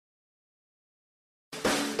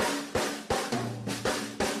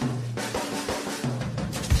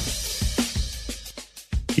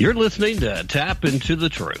You're listening to Tap Into the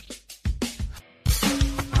Truth.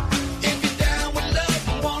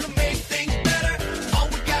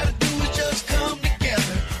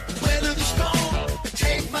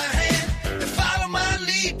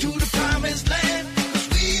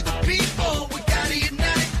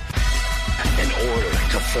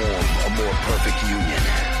 Form a more perfect union.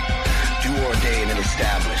 Do ordain and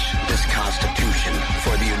establish this Constitution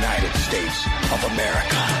for the United States of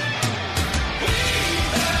America.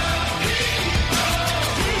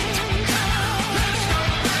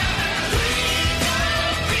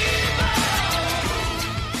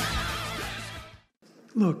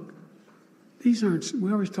 Look, these aren't,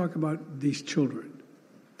 we always talk about these children.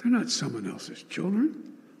 They're not someone else's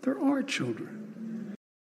children. They're our children.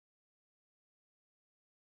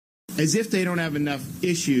 As if they don't have enough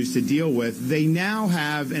issues to deal with, they now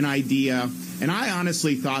have an idea, and I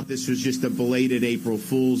honestly thought this was just a belated April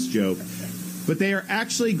Fool's joke, but they are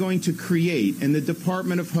actually going to create, in the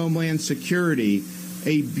Department of Homeland Security,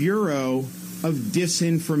 a Bureau of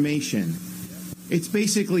Disinformation. It's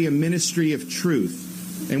basically a Ministry of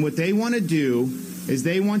Truth, and what they want to do is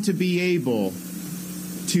they want to be able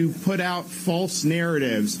to put out false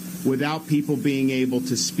narratives without people being able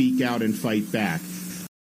to speak out and fight back.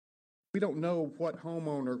 We don't know which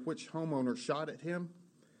homeowner shot at him.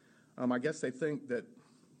 I guess they think that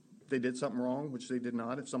they did something wrong, which they did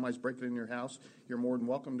not. If somebody's breaking in your house, you're more than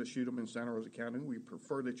welcome to shoot them in Santa Rosa County. We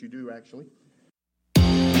prefer that you do, actually. The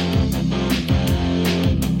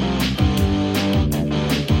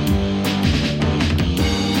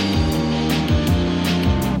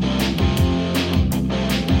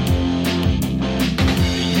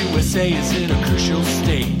USA is in a crucial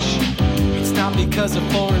stage. It's not because of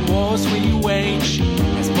foreign wars we wage.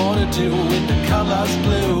 It's more to do with the colors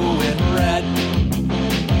blue and red.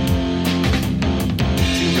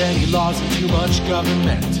 Too many laws and too much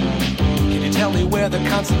government. Can you tell me where the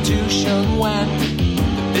Constitution went?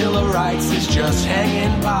 The Bill of Rights is just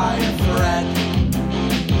hanging by a thread.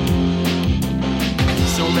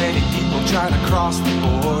 So many people trying to cross the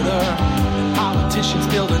border, and politicians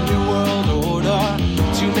build a new world order.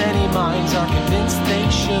 Too many minds are convinced they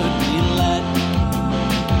should be led.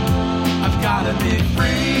 I've gotta be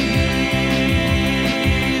free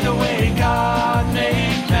the way God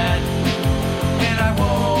made men, and I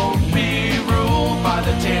won't be ruled by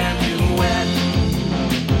the damn UN.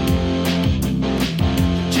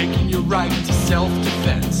 Taking your right to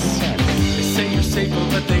self-defense. They say you're safer,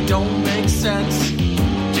 but they don't make sense.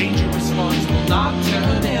 Dangerous ones will not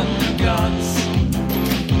turn into guns.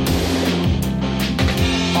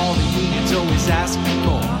 All the unions always ask for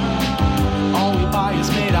more. All we buy is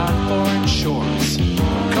made on foreign shores.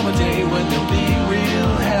 Come a day when there'll be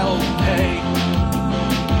real hell to pay.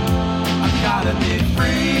 I've gotta be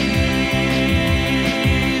free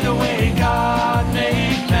the way God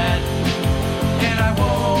made men, and I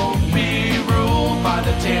won't be ruled by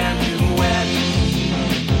the damn UN.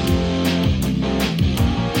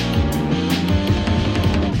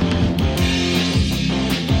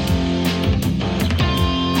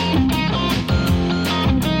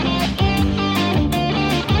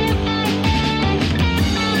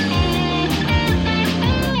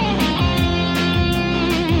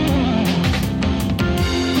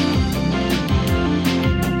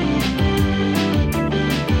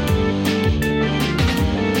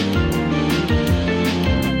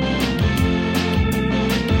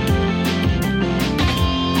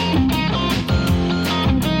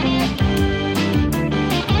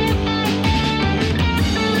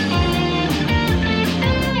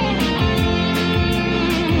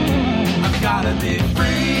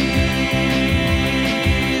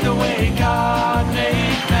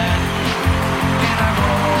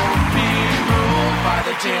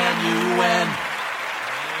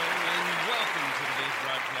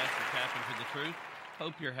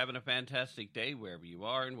 You're having a fantastic day wherever you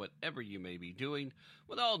are and whatever you may be doing,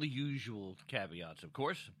 with all the usual caveats, of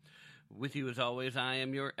course. With you, as always, I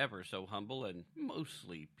am your ever so humble and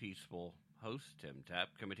mostly peaceful host, Tim Tapp,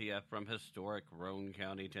 coming to you from historic Roane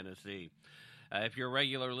County, Tennessee. If you're a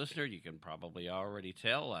regular listener, you can probably already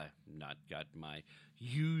tell I've not got my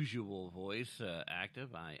usual voice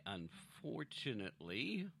active. I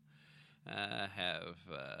unfortunately have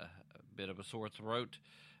a bit of a sore throat.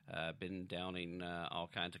 Been downing all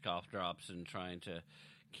kinds of cough drops and trying to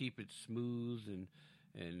keep it smooth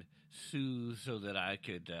and soothe so that I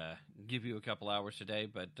could give you a couple hours today.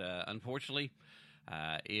 But unfortunately,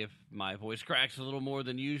 if my voice cracks a little more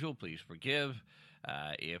than usual, please forgive.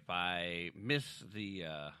 If I miss the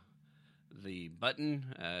button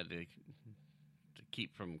to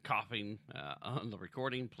keep from coughing on the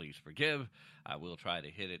recording, please forgive. I will try to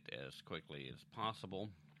hit it as quickly as possible.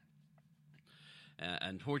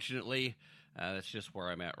 Unfortunately, that's just where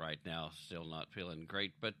I'm at right now. Still not feeling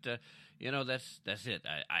great, but that's it.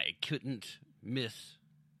 I couldn't miss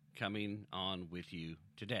coming on with you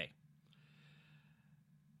today.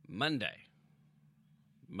 Monday,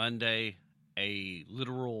 a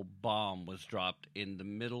literal bomb was dropped in the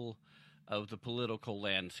middle of the political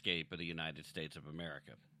landscape of the United States of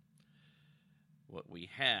America. What we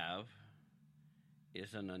have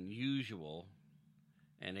is an unusual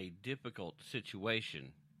and a difficult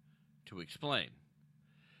situation to explain.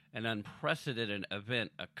 An unprecedented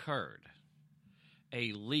event occurred.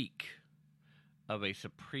 A leak of a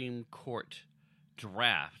Supreme Court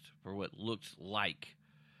draft for what looks like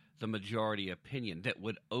the majority opinion that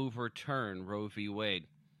would overturn Roe v. Wade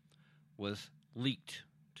was leaked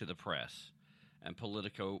to the press, and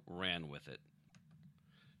Politico ran with it.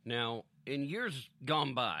 Now, in years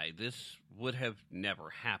gone by, this would have never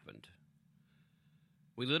happened.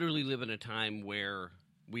 We literally live in a time where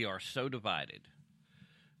we are so divided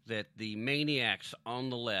that the maniacs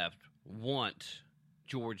on the left want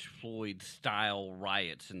George Floyd-style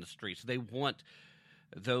riots in the streets. They want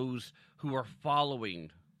those who are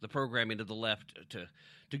following the programming of the left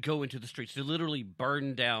to go into the streets, to literally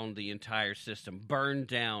burn down the entire system, burn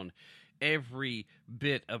down every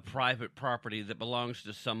bit of private property that belongs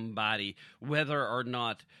to somebody, whether or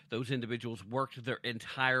not those individuals worked their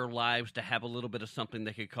entire lives to have a little bit of something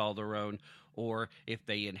they could call their own, or if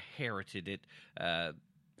they inherited it.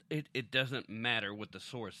 It doesn't matter what the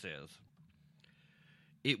source is.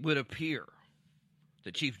 It would appear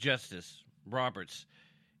that Chief Justice Roberts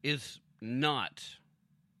is not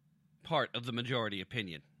part of the majority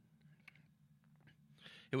opinion.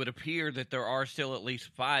 It would appear that there are still at least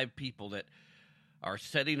 5 people that are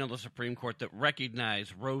sitting on the Supreme Court that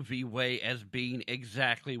recognize Roe v. Wade as being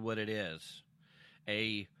exactly what it is.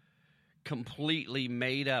 A completely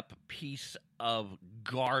made-up piece of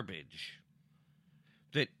garbage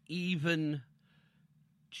that even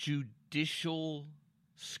judicial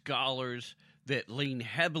scholars that lean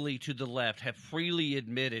heavily to the left have freely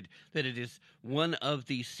admitted that it is one of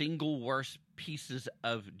the single worst pieces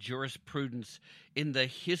of jurisprudence in the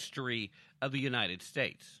history of the United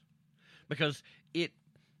States, because it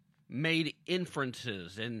made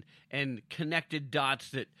inferences and connected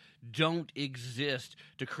dots that don't exist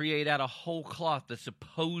to create out of whole cloth the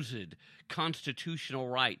supposed constitutional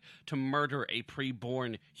right to murder a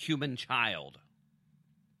preborn human child.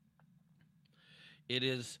 It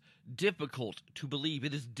is difficult to believe,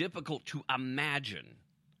 it is difficult to imagine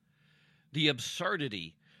the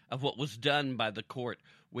absurdity of what was done by the court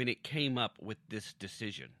when it came up with this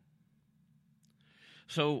decision.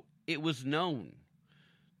 So it was known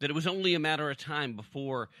that it was only a matter of time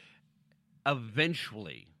before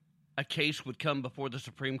eventually a case would come before the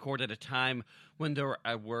Supreme Court at a time when there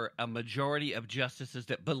were a majority of justices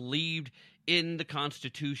that believed in the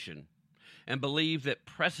Constitution and believed that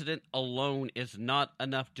precedent alone is not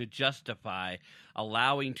enough to justify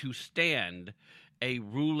allowing to stand a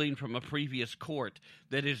ruling from a previous court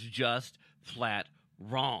that is just flat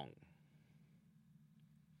wrong.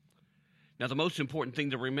 Now, the most important thing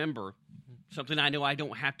to remember, something I know I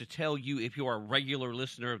don't have to tell you if you're a regular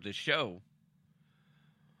listener of this show,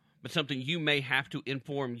 but something you may have to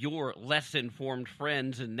inform your less informed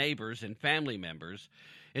friends and neighbors and family members,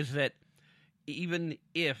 is that even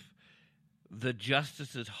if the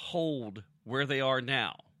justices hold where they are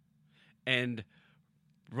now and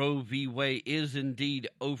Roe v. Wade is indeed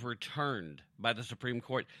overturned by the Supreme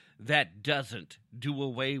Court, that doesn't do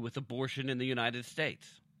away with abortion in the United States.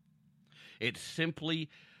 It simply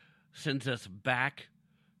sends us back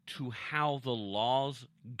to how the laws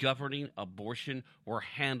governing abortion were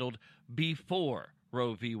handled before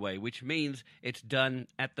Roe v. Wade, which means it's done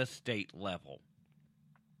at the state level.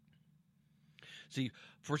 See,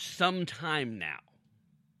 for some time now,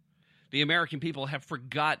 the American people have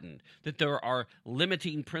forgotten that there are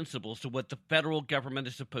limiting principles to what the federal government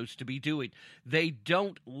is supposed to be doing. They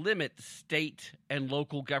don't limit state and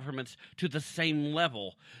local governments to the same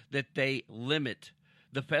level that they limit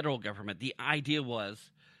the federal government. The idea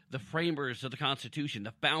was the framers of the Constitution,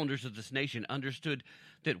 the founders of this nation, understood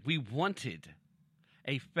that we wanted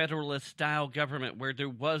a federalist-style government where there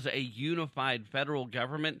was a unified federal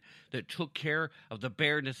government that took care of the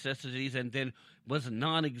bare necessities and then was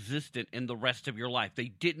non-existent in the rest of your life. They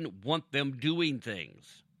didn't want them doing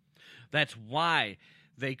things. That's why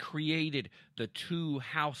they created the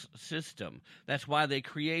two-house system. That's why they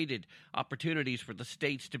created opportunities for the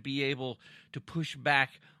states to be able to push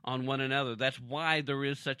back on one another. That's why there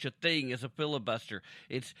is such a thing as a filibuster.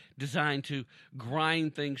 It's designed to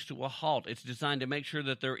grind things to a halt. It's designed to make sure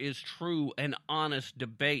that there is true and honest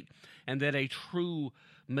debate and that a true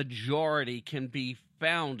majority can be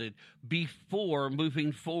founded before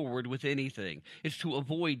moving forward with anything. It's to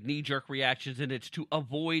avoid knee-jerk reactions, and it's to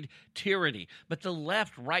avoid tyranny. But the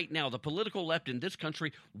left right now, the political left in this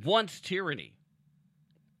country, wants tyranny.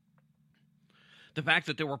 The fact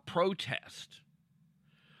that there were protests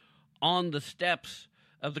on the steps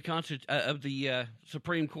of the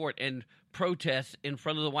Supreme Court and protests in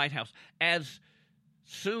front of the White House as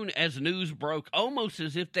soon as news broke, almost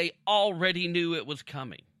as if they already knew it was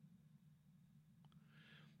coming,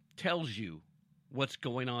 tells you what's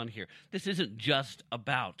going on here. This isn't just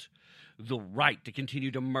about the right to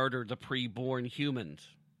continue to murder the preborn humans.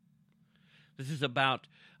 This is about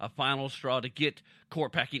a final straw to get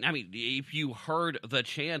court packing. I mean, if you heard the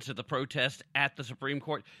chants at the protest at the Supreme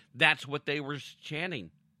Court, that's what they were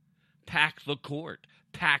chanting. Pack the court.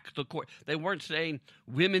 Pack the court. They weren't saying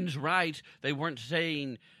women's rights. They weren't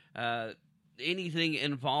saying anything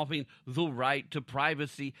involving the right to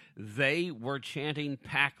privacy. They were chanting,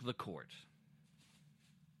 pack the court.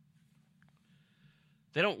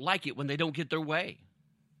 They don't like it when they don't get their way.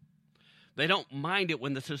 They don't mind it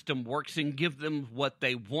when the system works and give them what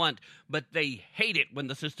they want, but they hate it when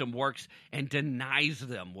the system works and denies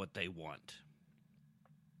them what they want.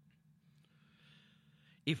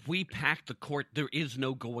 If we pack the court, there is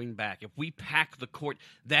no going back. If we pack the court,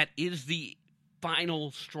 that is the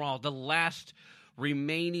final straw, the last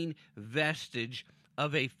remaining vestige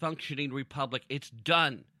of a functioning republic. It's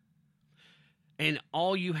done. And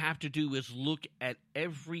all you have to do is look at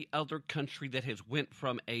every other country that has went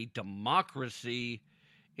from a democracy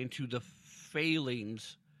into the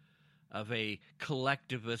failings of a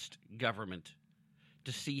collectivist government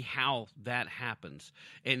to see how that happens.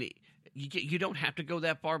 And you don't have to go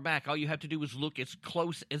that far back. All you have to do is look as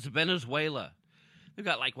close as Venezuela. They've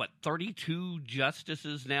got 32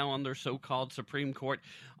 justices now on their so-called Supreme Court,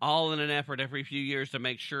 all in an effort every few years to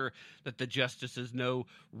make sure that the justices know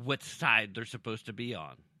what side they're supposed to be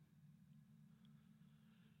on.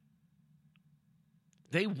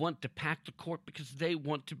 They want to pack the court because they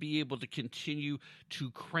want to be able to continue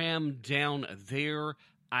to cram down their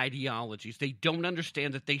ideologies. They don't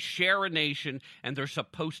understand that they share a nation and they're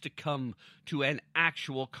supposed to come to an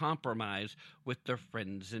actual compromise with their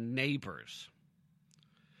friends and neighbors.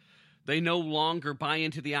 They no longer buy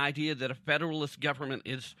into the idea that a federalist government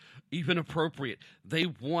is even appropriate. They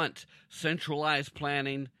want centralized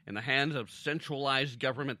planning in the hands of centralized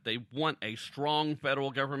government. They want a strong federal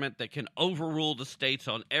government that can overrule the states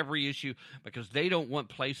on every issue because they don't want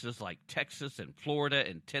places like Texas and Florida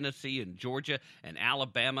and Tennessee and Georgia and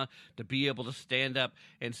Alabama to be able to stand up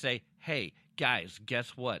and say, hey, guys,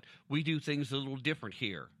 guess what? We do things a little different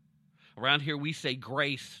here. Around here we say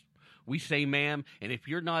grace. We say ma'am, and if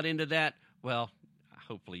you're not into that, well,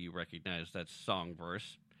 hopefully you recognize that song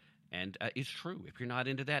verse. And it's true. If you're not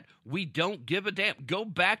into that, we don't give a damn. Go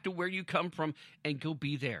back to where you come from and go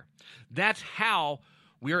be there. That's how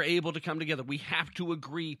we're able to come together. We have to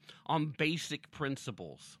agree on basic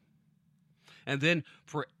principles. And then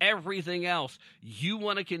for everything else, you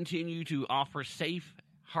want to continue to offer safe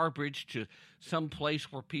harborage to some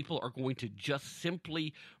place where people are going to just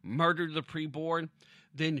simply murder the preborn,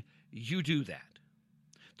 then you do that.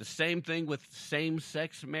 The same thing with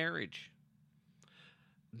same-sex marriage.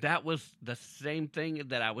 That was the same thing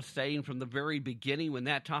that I was saying from the very beginning when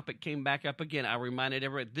that topic came back up again. I reminded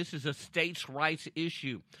everyone, this is a states' rights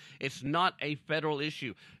issue. It's not a federal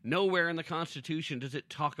issue. Nowhere in the Constitution does it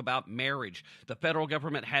talk about marriage. The federal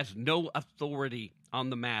government has no authority on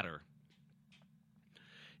the matter.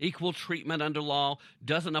 Equal treatment under law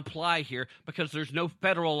doesn't apply here because there's no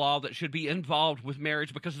federal law that should be involved with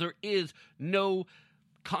marriage because there is no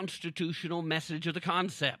constitutional message of the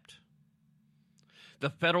concept. The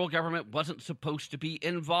federal government wasn't supposed to be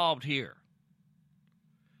involved here.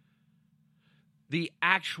 The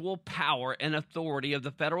actual power and authority of the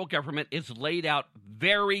federal government is laid out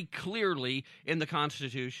very clearly in the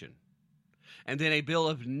Constitution. And then a bill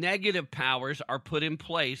of negative powers are put in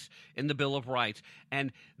place in the Bill of Rights.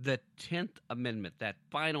 And the 10th Amendment, that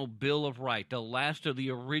final Bill of Rights, the last of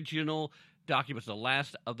the original documents, the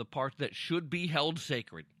last of the parts that should be held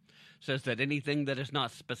sacred, says that anything that is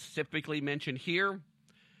not specifically mentioned here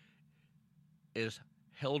is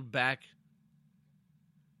held back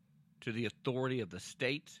to the authority of the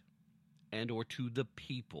state and or to the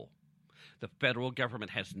people. The federal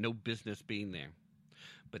government has no business being there.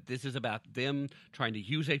 But this is about them trying to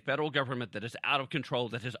use a federal government that is out of control,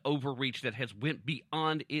 that has overreached, that has went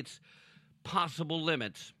beyond its possible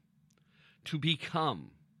limits to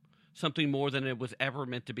become something more than it was ever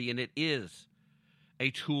meant to be. And it is a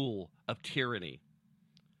tool of tyranny.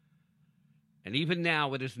 And even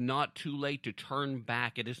now, it is not too late to turn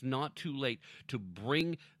back. It is not too late to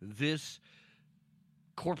bring this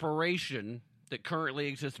corporation that currently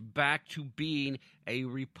exists back to being a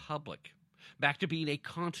republic, back to being a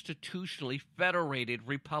constitutionally federated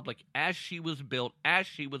republic as she was built, as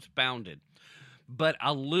she was founded, but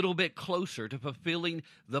a little bit closer to fulfilling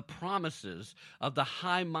the promises of the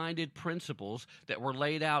high-minded principles that were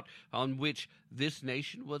laid out on which this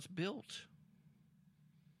nation was built.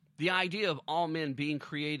 The idea of all men being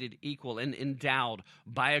created equal and endowed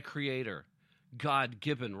by a creator,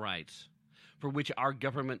 God-given rights, for which our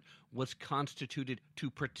government was constituted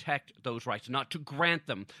to protect those rights, not to grant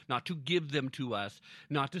them, not to give them to us,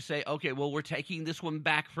 not to say, okay, well, we're taking this one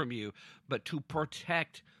back from you, but to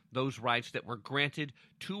protect those rights that were granted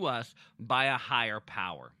to us by a higher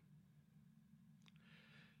power.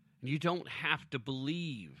 You don't have to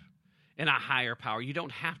believe in a higher power. You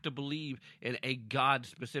don't have to believe in a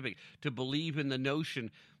God-specific, to believe in the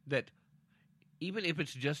notion that even if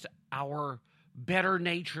it's just our better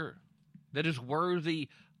nature that is worthy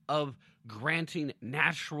of granting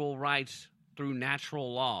natural rights through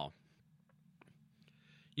natural law,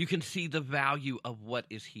 you can see the value of what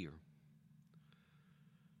is here.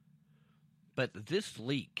 But this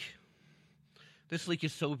leak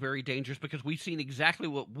is so very dangerous because we've seen exactly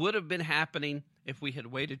what would have been happening if we had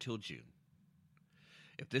waited till June.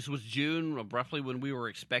 If this was June, roughly when we were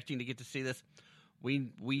expecting to get to see this,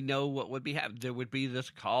 we know what would be happening. There would be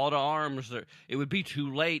this call to arms. It would be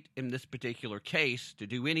too late in this particular case to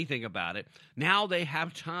do anything about it. Now they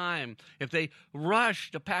have time. If they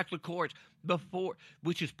rush to pack the courts before,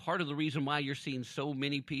 which is part of the reason why you're seeing so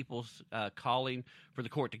many people calling for the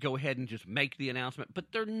court to go ahead and just make the announcement. But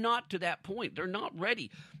they're not to that point. They're not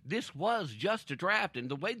ready. This was just a draft. And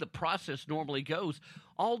the way the process normally goes,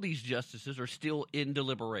 all these justices are still in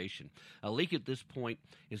deliberation. A leak at this point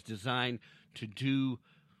is designed to do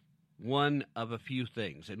one of a few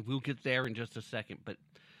things, and we'll get there in just a second, but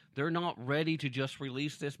they're not ready to just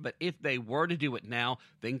release this. But if they were to do it now,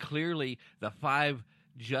 then clearly the 5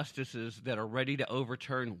 justices that are ready to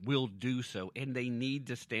overturn will do so, and they need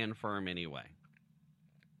to stand firm anyway.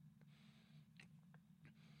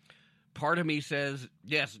 Part of me says,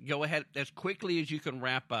 yes, go ahead as quickly as you can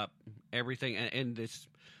wrap up everything, and this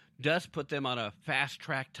does put them on a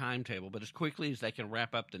fast-track timetable, but as quickly as they can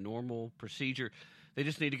wrap up the normal procedure, they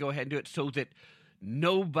just need to go ahead and do it so that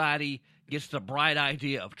nobody gets the bright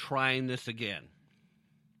idea of trying this again.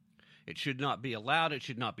 It should not be allowed. It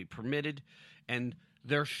should not be permitted, and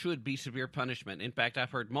there should be severe punishment. In fact,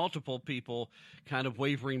 I've heard multiple people kind of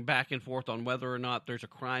wavering back and forth on whether or not there's a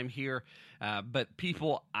crime here, but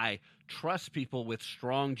I trust people with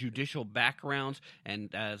strong judicial backgrounds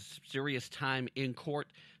and serious time in court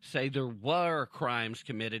say there were crimes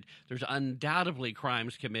committed. There's undoubtedly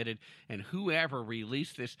crimes committed, and whoever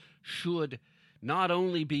released this should not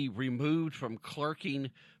only be removed from clerking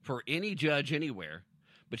for any judge anywhere,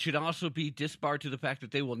 but should also be disbarred to the fact that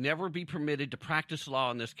they will never be permitted to practice law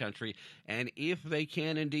in this country. And if they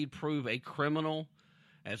can indeed prove a criminal,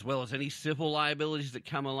 as well as any civil liabilities that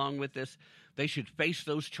come along with this, they should face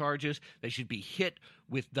those charges. They should be hit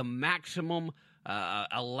with the maximum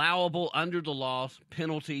allowable under the laws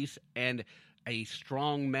penalties, and a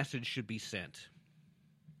strong message should be sent.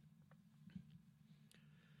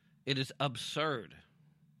 It is absurd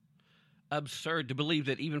to believe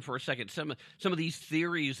that even for a second, some of these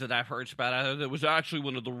theories that I've heard about, there was actually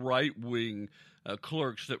one of the right-wing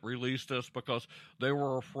clerks that released us because they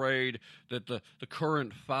were afraid that the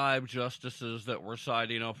current 5 justices that were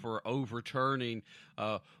citing for overturning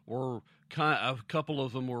were a couple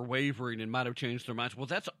of them were wavering and might have changed their minds. Well,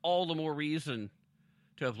 that's all the more reason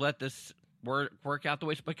to have let this work out the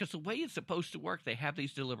way it's, because the way it's supposed to work, they have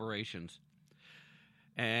these deliberations.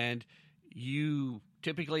 And you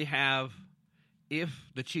typically have, if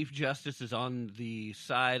the Chief Justice is on the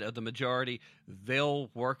side of the majority, they'll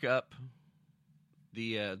work up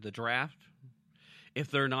the draft. If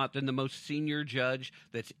they're not, then the most senior judge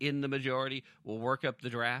that's in the majority will work up the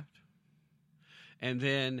draft. And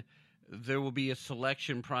then there will be a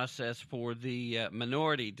selection process for the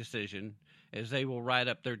minority decision, as they will write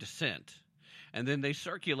up their dissent. And then they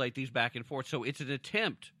circulate these back and forth. So it's an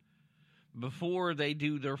attempt before they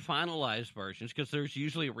do their finalized versions, because there's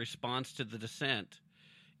usually a response to the dissent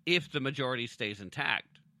if the majority stays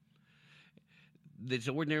intact. It's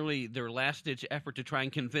ordinarily their last-ditch effort to try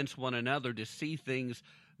and convince one another to see things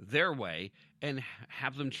their way and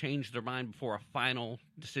have them change their mind before a final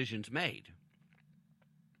decision's made.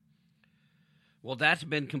 Well, that's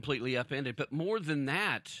been completely upended. But more than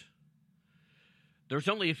that, there's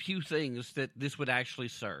only a few things that this would actually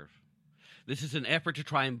serve. This is an effort to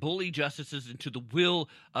try and bully justices into the will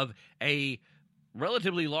of a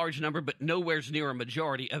relatively large number, but nowhere near a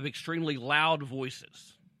majority, of extremely loud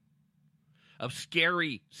voices, of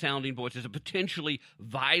scary-sounding voices, of potentially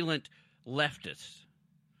violent leftists.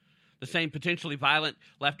 The same potentially violent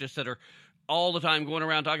leftists that are all the time going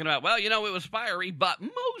around talking about, well, it was fiery, but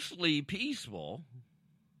mostly peaceful.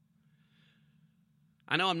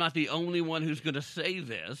 I know I'm not the only one who's going to say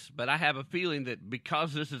this, but I have a feeling that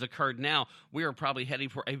because this has occurred now, we are probably heading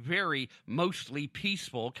for a very mostly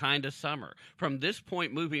peaceful kind of summer. From this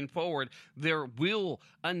point moving forward, there will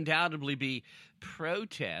undoubtedly be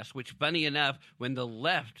protests, which, funny enough, when the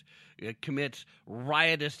left commits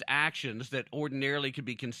riotous actions that ordinarily could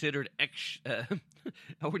be considered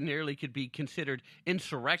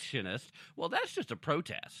insurrectionist, well, that's just a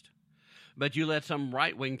protest. But you let some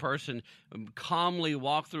right-wing person calmly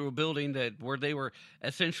walk through a building where they were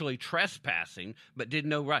essentially trespassing but didn't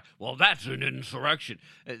know right. Well, that's an insurrection.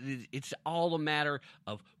 It's all a matter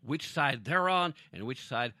of which side they're on and which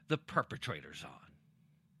side the perpetrator's on.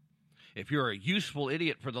 If you're a useful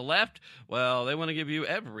idiot for the left, well, they want to give you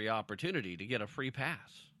every opportunity to get a free pass.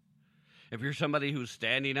 If you're somebody who's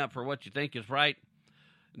standing up for what you think is right,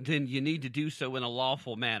 then you need to do so in a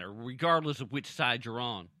lawful manner, regardless of which side you're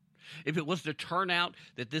on. If it was to turn out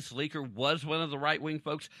that this leaker was one of the right-wing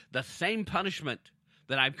folks, the same punishment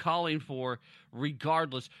that I'm calling for,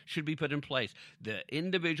 regardless, should be put in place. The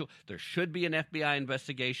individual, there should be an FBI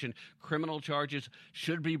investigation. Criminal charges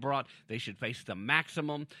should be brought. They should face the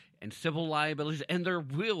maximum and civil liabilities, and there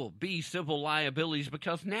will be civil liabilities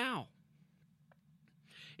because now,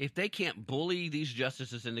 if they can't bully these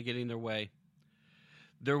justices into getting their way,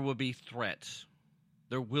 there will be threats.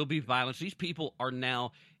 There will be violence. These people are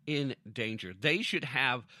now in danger. They should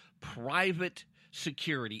have private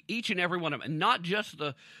security, each and every one of them, and not just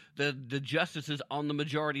the justices on the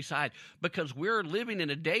majority side, because we're living in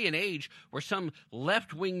a day and age where some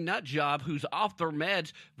left-wing nut job who's off their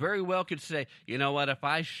meds very well could say, you know what, if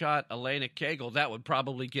I shot Elena Kagan, that would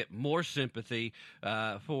probably get more sympathy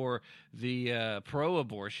for the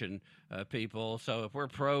pro-abortion people. So if we're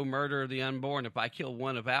pro-murder of the unborn, if I kill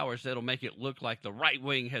one of ours, that'll make it look like the right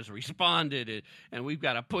wing has responded and we've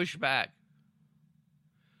got to push back.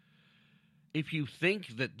 If you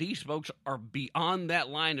think that these folks are beyond that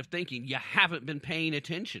line of thinking, you haven't been paying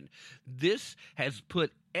attention. This has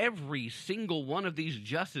put every single one of these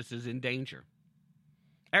justices in danger.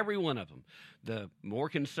 Every one of them. The more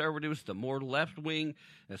conservatives, the more left-wing.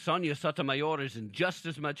 Sonia Sotomayor is in just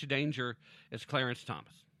as much danger as Clarence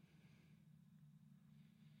Thomas.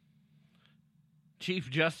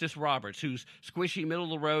 Chief Justice Roberts, who's squishy middle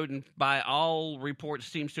of the road and by all reports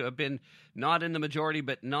seems to have been not in the majority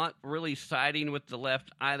but not really siding with the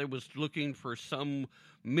left either, was looking for some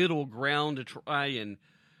middle ground to try and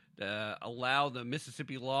allow the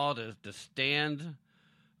Mississippi law to stand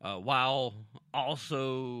while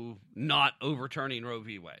also not overturning Roe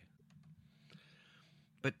v. Wade.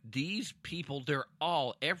 But these people,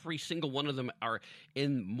 every single one of them are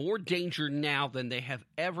in more danger now than they have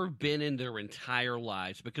ever been in their entire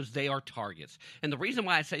lives because they are targets. And the reason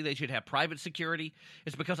why I say they should have private security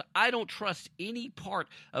is because I don't trust any part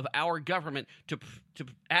of our government to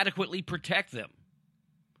adequately protect them.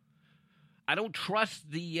 I don't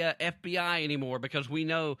trust the FBI anymore because we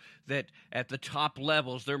know that at the top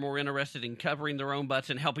levels, they're more interested in covering their own butts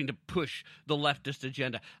and helping to push the leftist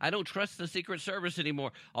agenda. I don't trust the Secret Service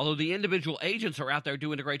anymore, although the individual agents are out there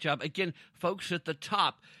doing a great job. Again, folks at the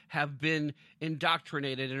top have been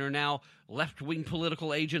indoctrinated and are now left-wing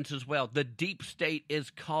political agents as well. The deep state is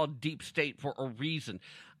called deep state for a reason.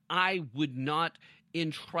 I would not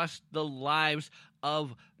entrust the lives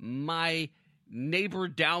of my neighbor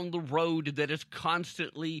down the road that is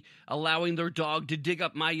constantly allowing their dog to dig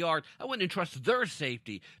up my yard. I wouldn't entrust their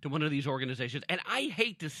safety to one of these organizations. And I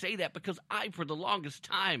hate to say that because I, for the longest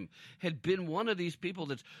time, had been one of these people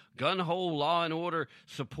that's gun-ho law and order,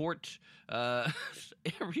 support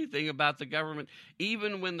everything about the government,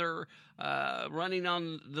 even when they're running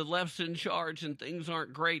on the left's in charge and things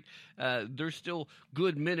aren't great. There's still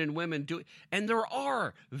good men and women doing, and there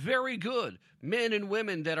are very good men and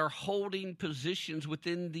women that are holding positions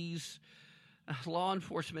within these law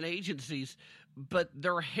enforcement agencies, but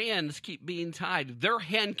their hands keep being tied. They're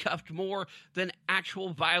handcuffed more than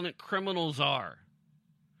actual violent criminals are.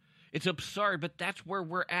 It's absurd, but that's where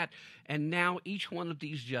we're at. And now each one of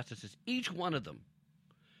these justices, each one of them,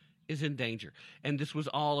 is in danger. And this was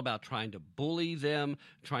all about trying to bully them,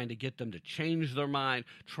 trying to get them to change their mind,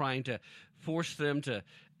 trying to force them to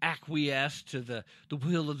acquiesce to the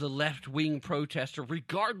will of the left-wing protester,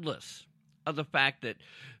 regardless of the fact that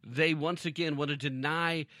they once again want to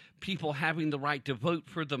deny people having the right to vote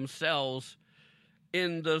for themselves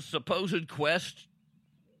in the supposed quest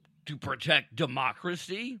to protect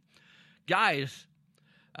democracy. Guys,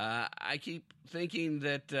 I keep thinking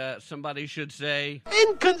that somebody should say,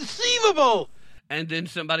 "Inconceivable!" And then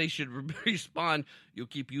somebody should respond, "You'll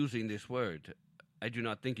keep using this word. I do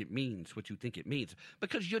not think it means what you think it means."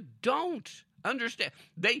 Because you don't understand.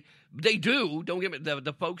 They do. Don't get me.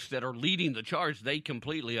 The folks that are leading the charge, they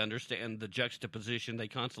completely understand the juxtaposition they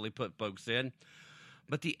constantly put folks in.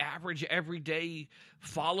 But the average, everyday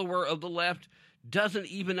follower of the left doesn't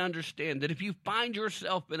even understand that if you find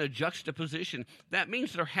yourself in a juxtaposition, that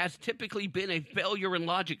means there has typically been a failure in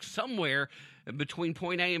logic somewhere between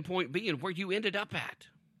point A and point B and where you ended up at.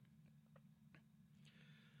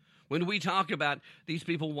 When we talk about these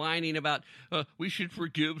people whining about we should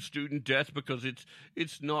forgive student death because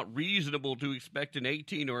it's not reasonable to expect an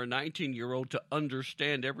 18 or a 19-year-old to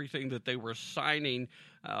understand everything that they were signing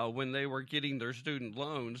when they were getting their student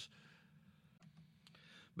loans.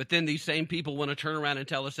 But then these same people want to turn around and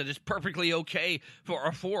tell us that it's perfectly okay for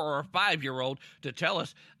a 4 or a 5-year-old to tell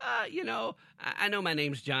us, I know my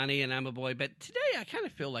name's Johnny and I'm a boy, but today I kind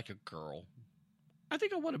of feel like a girl. I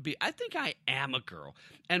think I am a girl.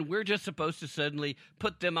 And we're just supposed to suddenly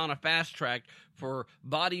put them on a fast track for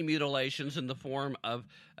body mutilations in the form of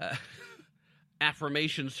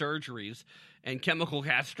affirmation surgeries and chemical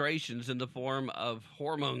castrations in the form of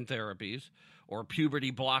hormone therapies or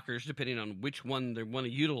puberty blockers, depending on which one they want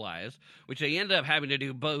to utilize, which they end up having to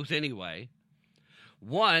do both anyway.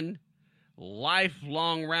 One,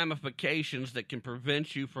 lifelong ramifications that can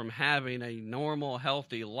prevent you from having a normal,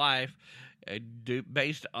 healthy life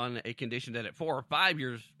based on a condition that at 4 or 5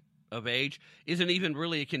 years of age isn't even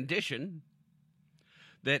really a condition,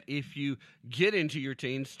 that if you get into your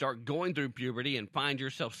teens, start going through puberty and find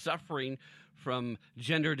yourself suffering from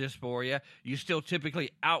gender dysphoria, you still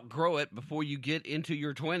typically outgrow it before you get into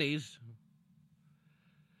your 20s.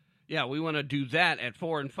 Yeah, we want to do that at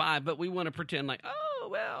 4 and 5, but we want to pretend like, oh,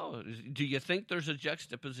 well, do you think there's a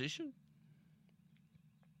juxtaposition?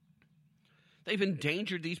 They've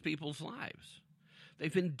endangered these people's lives.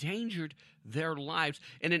 They've endangered their lives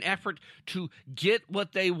in an effort to get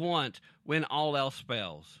what they want when all else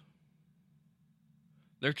fails.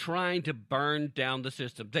 They're trying to burn down the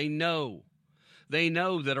system. They know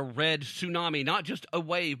that a red tsunami, not just a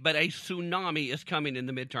wave, but a tsunami is coming in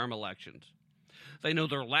the midterm elections. They know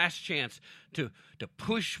their last chance to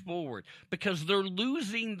push forward because they're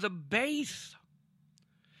losing the base.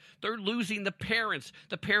 They're losing the parents.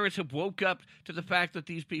 The parents have woke up to the fact that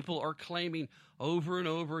these people are claiming over and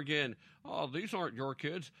over again, oh, these aren't your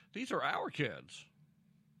kids. These are our kids.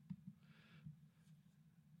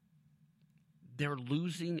 They're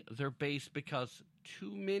losing their base because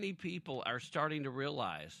too many people are starting to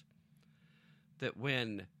realize that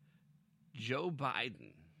when Joe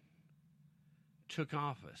Biden took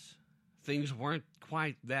office, things weren't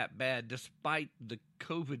quite that bad despite the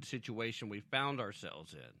COVID situation we found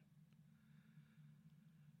ourselves in.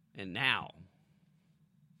 And now,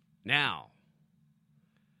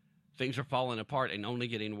 things are falling apart and only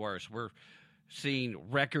getting worse. We're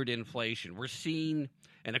seeing record inflation. We're seeing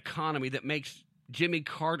an economy that makes Jimmy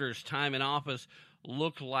Carter's time in office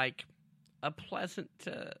look like a pleasant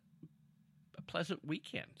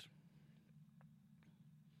weekend.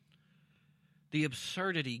 The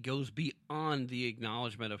absurdity goes beyond the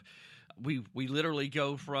acknowledgement of we literally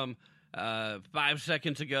go from 5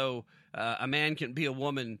 seconds ago, a man can be a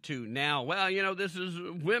woman to now, well, this is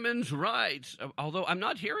women's rights. Although I'm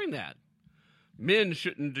not hearing that. Men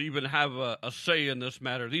shouldn't even have a say in this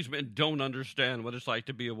matter. These men don't understand what it's like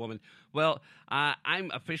to be a woman. Well,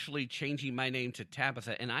 I'm officially changing my name to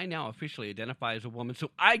Tabitha, and I now officially identify as a woman,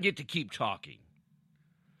 so I get to keep talking.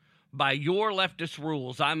 By your leftist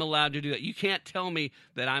rules, I'm allowed to do that. You can't tell me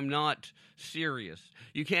that I'm not serious.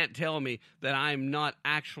 You can't tell me that I'm not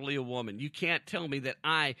actually a woman. You can't tell me that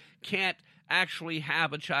I can't actually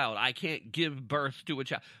have a child. I can't give birth to a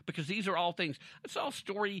child. Because these are all things. I saw a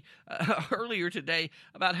story earlier today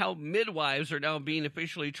about how midwives are now being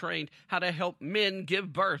officially trained how to help men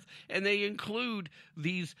give birth. And they include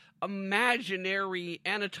these imaginary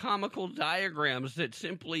anatomical diagrams that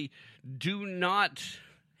simply do not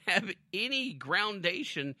have any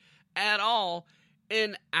groundation at all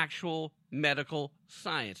in actual medical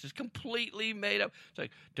science. It's completely made up. It's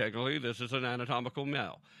like, technically, this is an anatomical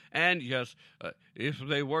male. And yes, if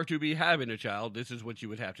they were to be having a child, this is what you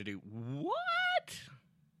would have to do. What?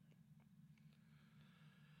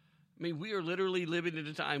 I mean, we are literally living in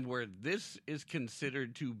a time where this is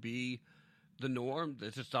considered to be the norm.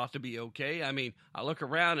 This is thought to be okay. I mean, I look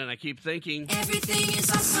around and I keep thinking, everything is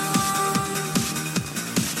awesome.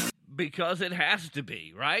 Because it has to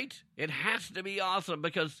be, right? It has to be awesome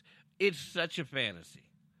because it's such a fantasy.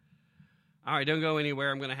 All right, don't go anywhere.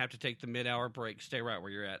 I'm going to have to take the mid-hour break. Stay right where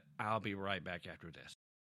you're at. I'll be right back after this.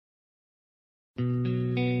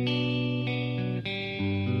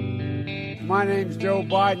 My name's Joe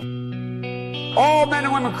Biden. All men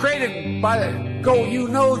and women created by go. You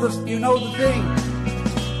know the thing.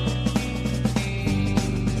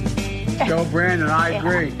 Joe Brandon, I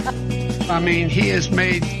agree. I mean, he has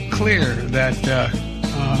made clear that.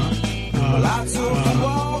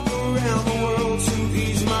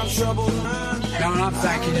 No, I'm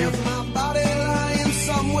thanking you.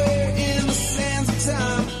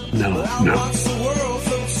 No.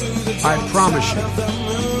 I promise you,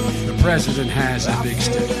 the president has a big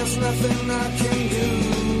stick.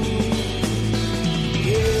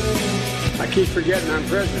 I keep forgetting I'm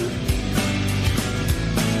president.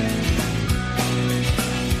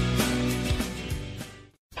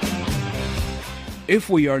 If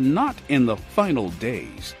we are not in the final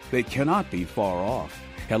days, they cannot be far off.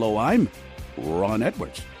 Hello, I'm Ron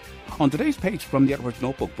Edwards. On today's page from the Edwards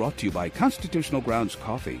Notebook, brought to you by Constitutional Grounds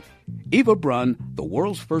Coffee, Eva Braun, the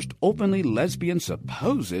world's first openly lesbian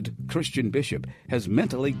supposed Christian bishop, has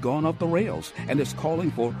mentally gone off the rails and is calling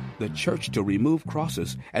for the church to remove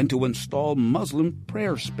crosses and to install Muslim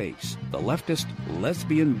prayer space. The leftist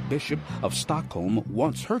lesbian bishop of Stockholm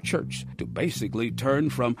wants her church to basically turn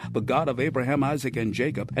from the God of Abraham, Isaac, and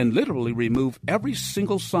Jacob and literally remove every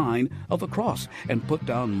single sign of the cross and put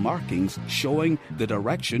down markings showing the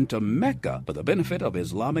direction to Mecca for the benefit of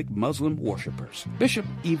Islamic Muslim worshippers. Bishop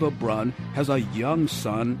Eva Braun has a young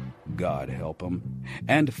son, God help him,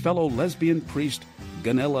 and fellow lesbian priest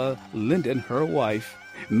Gunilla Linden, her wife,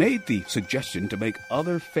 made the suggestion to make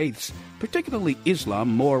other faiths, particularly Islam,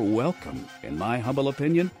 more welcome. In my humble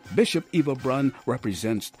opinion, Bishop Eva Braun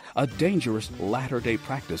represents a dangerous latter-day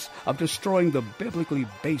practice of destroying the biblically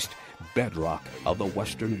based bedrock of the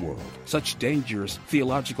Western world. Such dangerous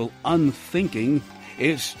theological unthinking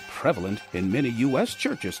is prevalent in many U.S.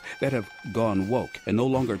 churches that have gone woke and no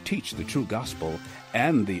longer teach the true gospel,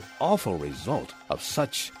 and the awful result of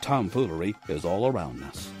such tomfoolery is all around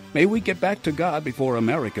us. May we get back to God before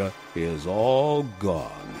America is all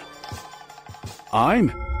gone. I'm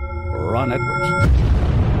Ron Edwards.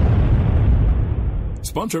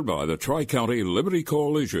 Sponsored by the Tri-County Liberty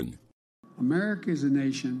Coalition. America is a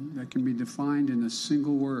nation that can be defined in a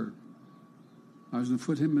single word. I was in the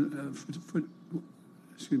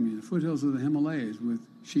foothills of the Himalayas with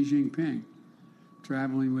Xi Jinping,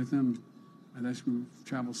 traveling with him. I guess we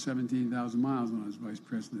traveled 17,000 miles when I was vice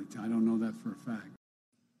president. I don't know that for a fact.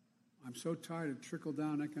 I'm so tired of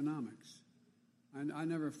trickle-down economics. I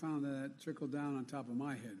never found that trickled down on top of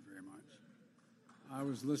my head very much. I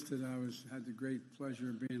had the great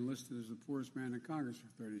pleasure of being listed as the poorest man in Congress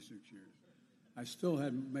for 36 years. I still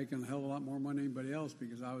had making a hell of a lot more money than anybody else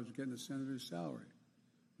because I was getting a senator's salary.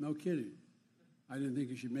 No kidding. I didn't think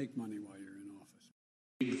you should make money while you're in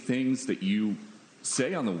office. Things that you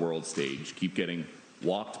say on the world stage keep getting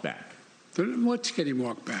walked back. What's getting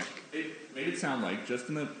walked back? It made it sound like, just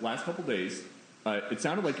in the last couple days, it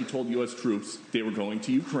sounded like you told U.S. troops they were going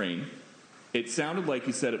to Ukraine. It sounded like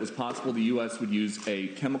you said it was possible the U.S. would use a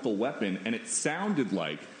chemical weapon, and it sounded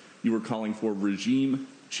like you were calling for regime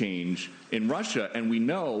change in Russia, and we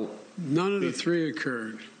know... None of the three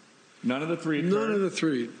occurred. None of the three occurred? None of the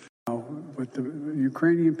three. But the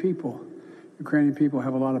Ukrainian people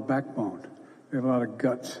have a lot of backbone. They have a lot of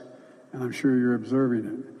guts, and I'm sure you're observing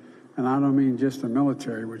it. And I don't mean just the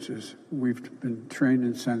military, which is we've been trained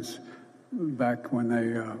in since back when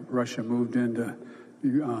Russia moved into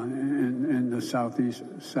in the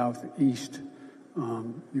southeast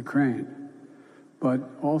Ukraine, but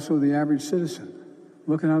also the average citizen.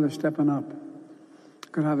 Look at how they're stepping up.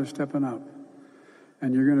 Look at how they're stepping up.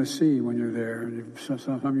 And you're going to see when you're there, and some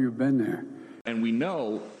of you have been there. And we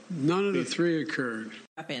know none of the three occurred.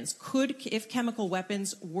 Weapons. If chemical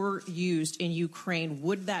weapons were used in Ukraine,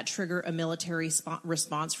 would that trigger a military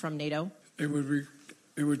response from NATO? It would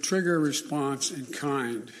trigger a response in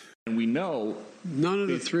kind. And we know none of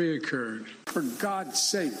the three occurred. For God's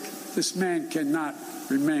sake, this man cannot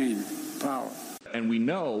remain in power. And we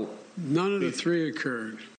know none of the three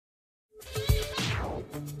occurred.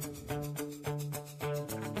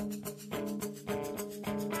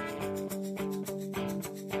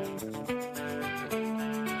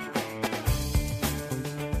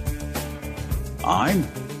 I'm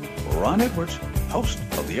Ron Edwards, host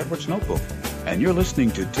of the Edwards Notebook, and you're listening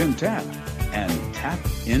to Tim Tapp and Tap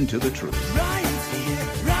into the Truth. Right here,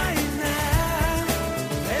 right now.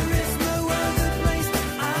 There is no other place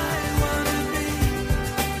I want to be.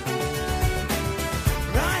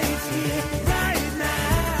 Right here, right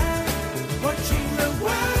now. Watching the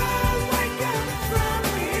world wake up from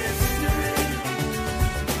history.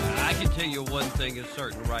 I can tell you one thing is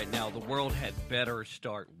certain right now. The world had better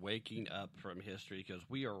start waking up from history, because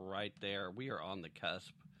we are right there. We are on the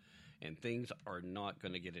cusp, and things are not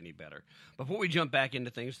going to get any better. Before we jump back into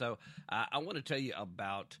things, though, I want to tell you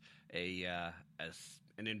about an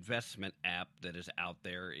investment app that is out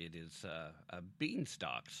there. It is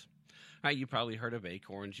Beanstalks. All right, you probably heard of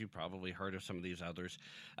Acorns. You probably heard of some of these others.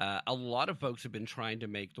 A lot of folks have been trying to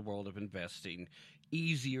make the world of investing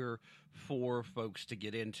easier for folks to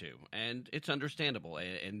get into, and it's understandable.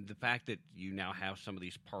 And the fact that you now have some of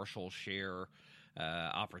these partial share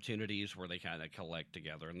opportunities where they kind of collect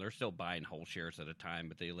together, and they're still buying whole shares at a time,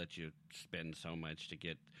 but they let you spend so much to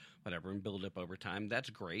get whatever and build up over time. That's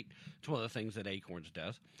great. It's one of the things that Acorns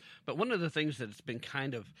does. But one of the things that's been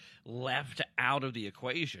kind of left out of the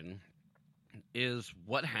equation is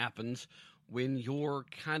what happens when you're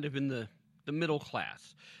kind of in the middle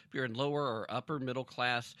class. If you're in lower or upper middle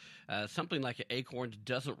class, something like Acorns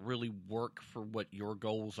doesn't really work for what your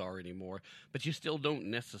goals are anymore, but you still don't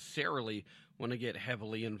necessarily want to get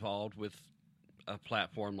heavily involved with a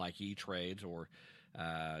platform like E-Trades or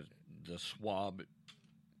the Schwab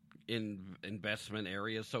investment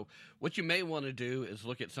areas. So what you may want to do is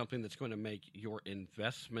look at something that's going to make your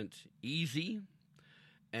investment easy,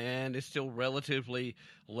 and it's still relatively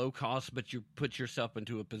low cost, but you put yourself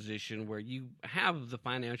into a position where you have the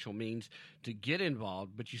financial means to get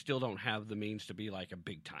involved, but you still don't have the means to be like a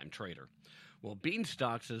big-time trader. Well,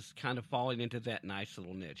 Beanstalks is kind of falling into that nice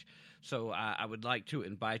little niche. So I would like to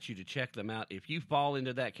invite you to check them out if you fall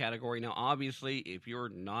into that category. Now, obviously, if you're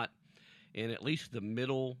not in at least the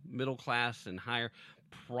middle class and higher,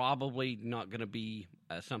 probably not going to be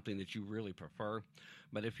something that you really prefer.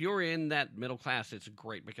 But if you're in that middle class, it's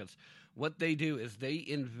great, because what they do is they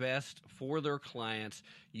invest for their clients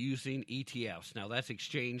using ETFs. Now, that's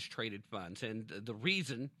exchange-traded funds, and the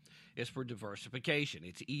reason is for diversification.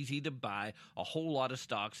 It's easy to buy a whole lot of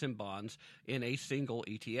stocks and bonds in a single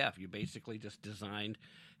ETF. You basically just designed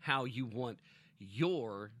how you want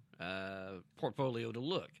your portfolio to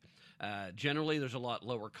look. Generally, there's a lot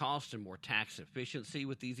lower cost and more tax efficiency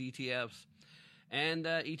with these ETFs. And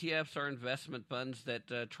ETFs are investment funds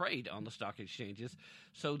that trade on the stock exchanges,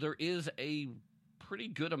 so there is a pretty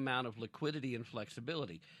good amount of liquidity and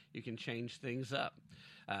flexibility. You can change things up.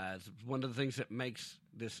 It's one of the things that makes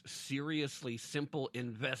this seriously simple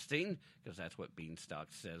investing, because that's what Beanstalk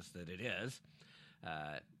says that it is.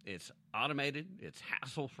 It's automated, it's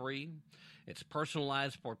hassle-free, it's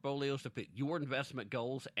personalized portfolios to fit your investment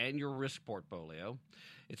goals and your risk portfolio.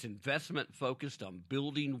 It's investment focused on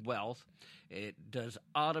building wealth. It does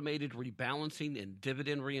automated rebalancing and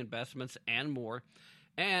dividend reinvestments and more.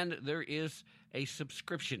 And there is a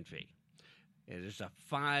subscription fee. It is a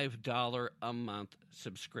 $5 a month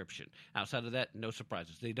subscription. Outside of that, no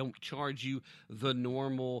surprises. They don't charge you the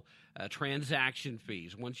normal transaction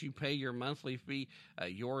fees. Once you pay your monthly fee,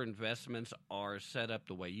 your investments are set up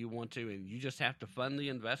the way you want to, and you just have to fund the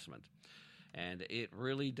investment. And it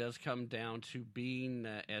really does come down to being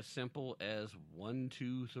as simple as 1,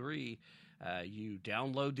 2, 3. You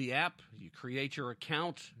download the app, you create your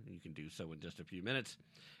account. You can do so in just a few minutes.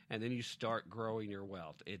 And then you start growing your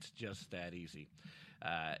wealth. It's just that easy.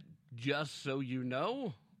 Just so you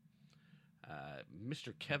know,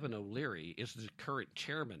 Mr. Kevin O'Leary is the current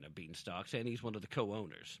chairman of Beanstalks, and he's one of the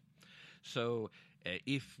co-owners. So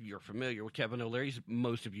if you're familiar with Kevin O'Leary,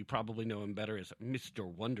 most of you probably know him better as Mr.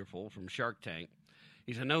 Wonderful from Shark Tank.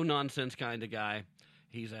 He's a no-nonsense kind of guy.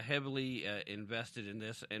 He's heavily invested in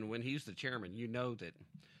this, and when he's the chairman, you know that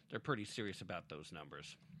they're pretty serious about those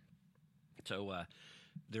numbers. So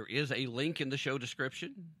there is a link in the show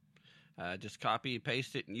description. Just copy,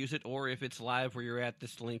 paste it, and use it. Or if it's live where you're at,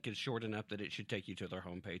 this link is short enough that it should take you to their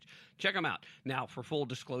homepage. Check them out. Now, for full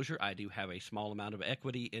disclosure, I do have a small amount of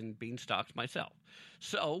equity in Beanstalks myself.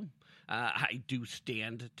 So I do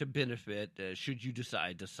stand to benefit should you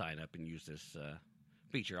decide to sign up and use this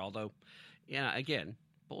feature. Although, yeah, again,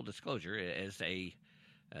 full disclosure, as a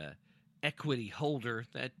equity holder,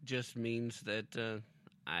 that just means that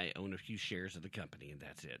I own a few shares of the company, and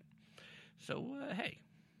that's it. So, hey,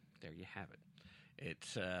 there you have it.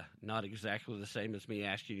 It's not exactly the same as me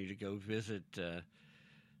asking you to go visit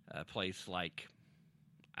a place like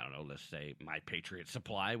I don't know, let's say My Patriot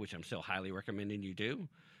Supply, which I'm still highly recommending you do,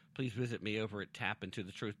 please visit me over at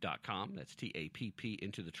tappintothetruth.com. That's TAPP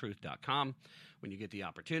intothetruth.com when you get the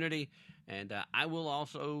opportunity. And I will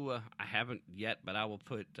also, I haven't yet, but I will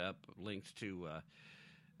put up links to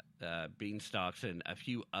Beanstalks and a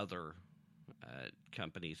few other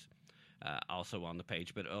companies also on the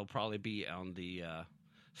page, but it'll probably be on the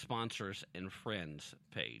sponsors and friends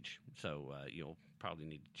page. So you'll probably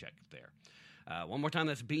need to check it there. One more time,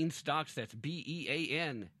 that's Beanstalks. That's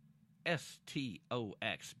BEANSTOX.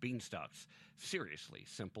 Beanstalks. Seriously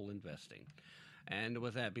simple investing. And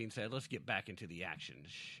with that being said, let's get back into the action,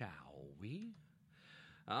 shall we?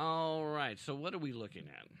 All right, so what are we looking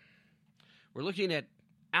at? We're looking at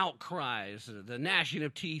outcries, the gnashing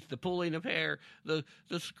of teeth, the pulling of hair, the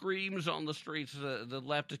screams on the streets. The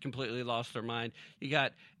left has completely lost their mind. You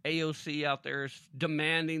got AOC out there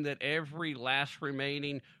demanding that every last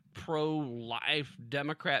remaining pro-life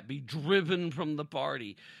Democrat be driven from the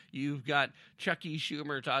party. You've got Chucky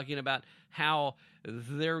Schumer talking about how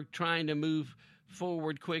they're trying to move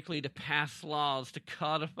forward quickly to pass laws to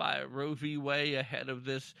codify Roe v. Wade ahead of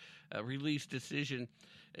this release decision.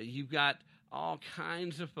 You've got all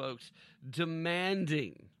kinds of folks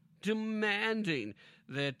demanding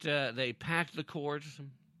that they pack the courts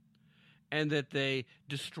and that they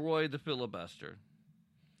destroy the filibuster.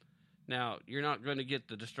 Now, you're not going to get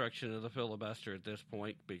the destruction of the filibuster at this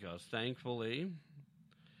point because, thankfully,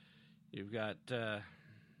 you've got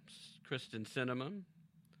Kristen Sinema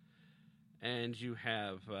and you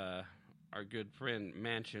have our good friend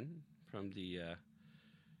Manchin from the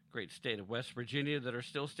great state of West Virginia that are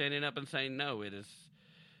still standing up and saying, no,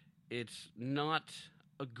 it's not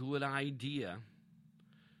a good idea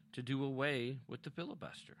to do away with the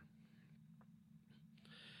filibuster.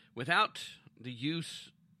 Without the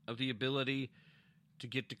use of the ability to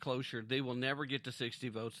get to cloture, they will never get to 60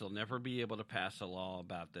 votes. They'll never be able to pass a law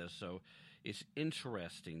about this. So it's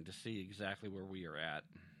interesting to see exactly where we are at.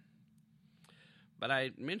 But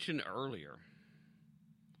I mentioned earlier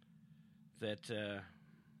that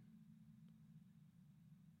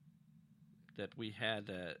we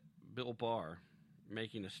had Bill Barr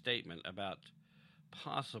making a statement about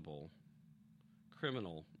possible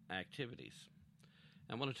criminal activities.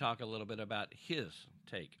 I want to talk a little bit about his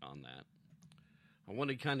take on that. I want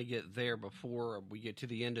to kind of get there before we get to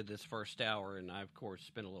the end of this first hour, and I, of course,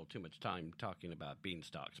 spent a little too much time talking about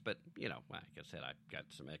Beanstalks. But, you know, like I said, I've got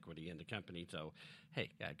some equity in the company, so, hey,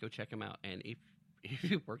 go check them out. And if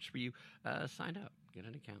it works for you, sign up, get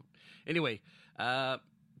an account. Anyway,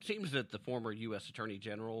 seems that the former U.S. Attorney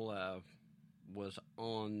General was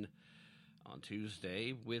on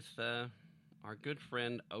Tuesday with our good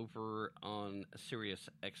friend over on Sirius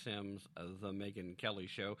XM's The Megyn Kelly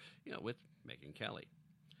Show, with Megyn Kelly.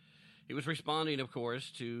 He was responding, of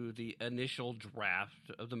course, to the initial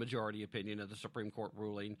draft of the majority opinion of the Supreme Court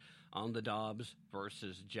ruling on the Dobbs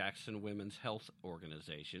versus Jackson Women's Health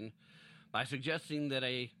Organization by suggesting that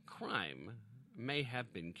a crime may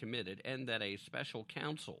have been committed and that a special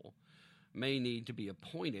counsel may need to be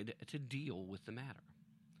appointed to deal with the matter.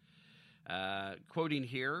 Quoting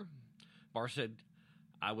here, Barr said,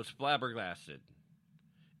 "I was flabbergasted.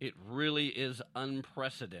 It really is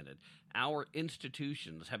unprecedented. Our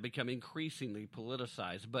institutions have become increasingly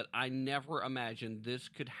politicized, but I never imagined this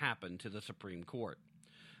could happen to the Supreme Court,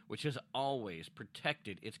 which has always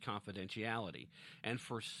protected its confidentiality. And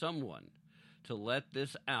for someone to let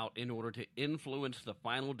this out in order to influence the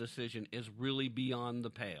final decision is really beyond the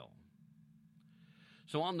pale."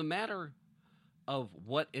 So on the matter of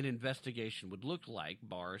what an investigation would look like,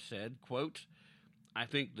 Barr said, quote, "I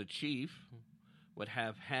think the chief would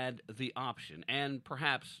have had the option, and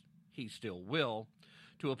perhaps he still will,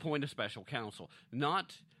 to appoint a special counsel.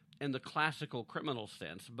 Not in the classical criminal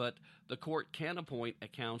sense, but the court can appoint a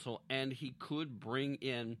counsel, and he could bring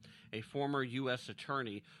in a former U.S.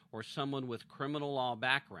 attorney or someone with criminal law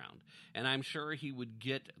background, and I'm sure he would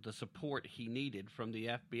get the support he needed from the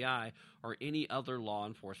FBI or any other law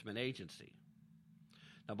enforcement agency."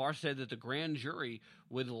 Now, Barr said that the grand jury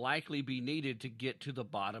would likely be needed to get to the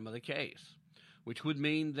bottom of the case, which would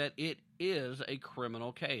mean that it is a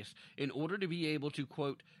criminal case in order to be able to,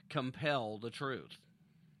 quote, compel the truth.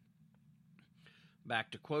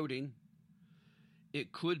 Back to quoting,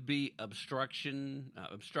 "It could be obstructing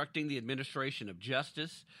the administration of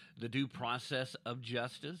justice, the due process of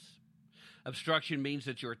justice. Obstruction means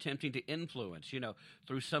that you're attempting to influence,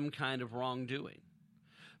 through some kind of wrongdoing."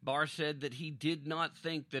 Barr said that he did not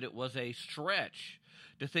think that it was a stretch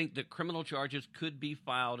to think that criminal charges could be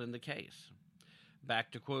filed in the case.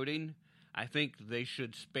 Back to quoting, "I think they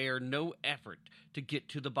should spare no effort to get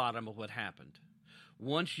to the bottom of what happened.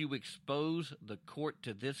 once you expose the court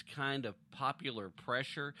to this kind of popular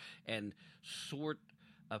pressure and sort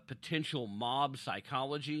of potential mob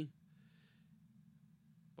psychology,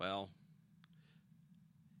 well,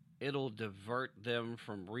 it'll divert them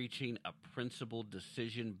from reaching a principled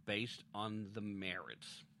decision based on the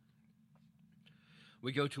merits.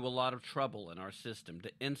 We go to a lot of trouble in our system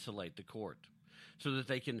to insulate the court so that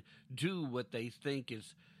they can do what they think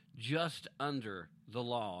is just under the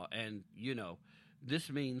law. And,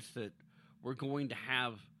 this means that we're going to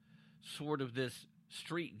have sort of this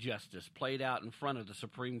street justice played out in front of the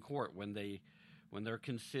Supreme Court when they're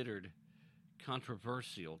considered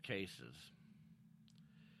controversial cases.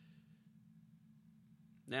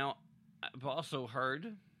 Now, I've also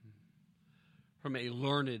heard from a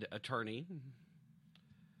learned attorney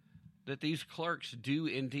that these clerks do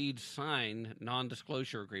indeed sign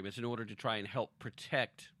non-disclosure agreements in order to try and help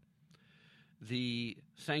protect the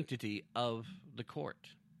sanctity of the court.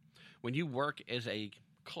 When you work as a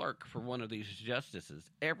clerk for one of these justices,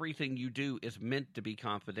 everything you do is meant to be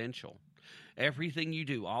confidential. Everything you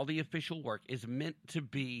do, all the official work, is meant to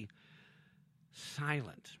be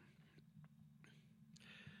silent.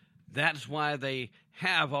 That's why they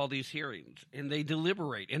have all these hearings, and they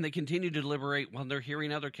deliberate, and they continue to deliberate while they're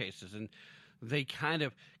hearing other cases, and they kind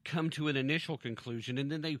of come to an initial conclusion,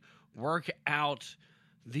 and then they work out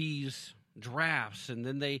these drafts, and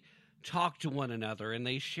then they talk to one another, and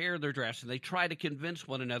they share their drafts, and they try to convince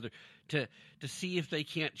one another to see if they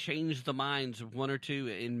can't change the minds of one or two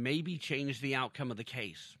and maybe change the outcome of the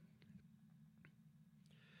case.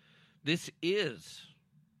 This is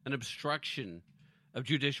an obstruction of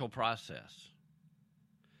judicial process.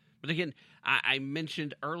 But again, I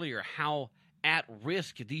mentioned earlier how at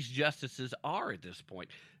risk these justices are at this point.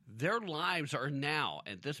 Their lives are now,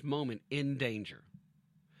 at this moment, in danger.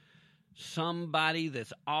 Somebody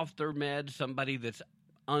that's off their meds, somebody that's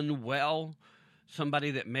unwell,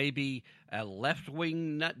 somebody that may be a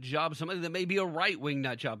left-wing nut job, somebody that may be a right-wing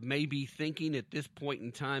nut job, may be thinking at this point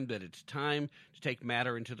in time that it's time to take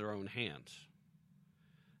matter into their own hands.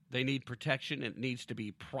 They need protection. It needs to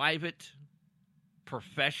be private,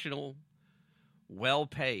 professional,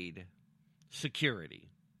 well-paid security.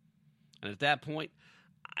 And at that point,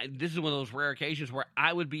 this is one of those rare occasions where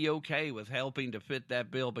I would be okay with helping to fit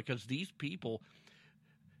that bill, because these people,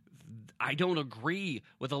 I don't agree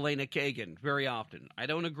with Elena Kagan very often. I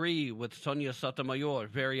don't agree with Sonia Sotomayor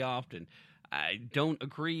very often. I don't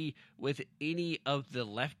agree with any of the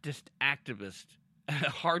leftist activists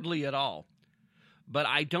hardly at all. But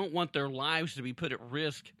I don't want their lives to be put at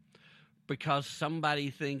risk because somebody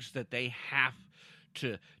thinks that they have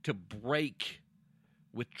to break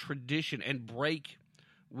with tradition and break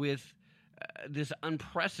with this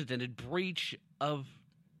unprecedented breach of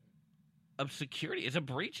security. It's a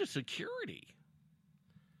breach of security.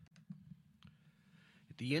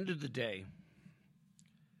 At the end of the day,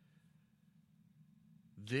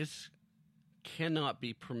 this cannot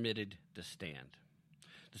be permitted to stand.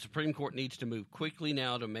 The Supreme Court needs to move quickly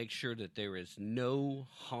now to make sure that there is no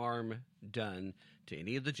harm done to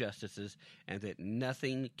any of the justices and that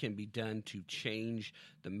nothing can be done to change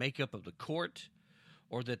the makeup of the court,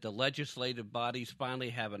 or that the legislative bodies finally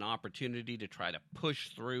have an opportunity to try to push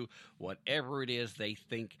through whatever it is they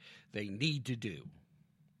think they need to do.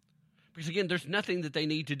 Because, again, there's nothing that they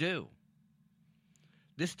need to do.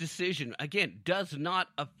 This decision, again, does not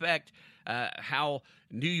affect how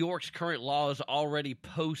New York's current law is already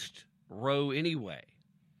post-Roe anyway.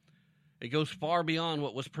 It goes far beyond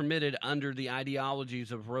what was permitted under the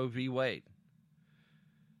ideologies of Roe v. Wade.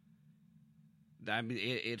 I mean,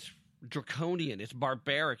 it's draconian. It's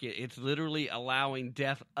barbaric. It's literally allowing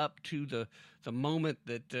death up to the moment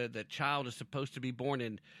that the child is supposed to be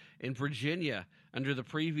born. In Virginia, under the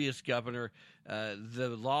previous governor,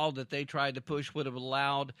 the law that they tried to push would have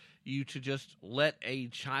allowed you to just let a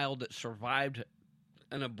child that survived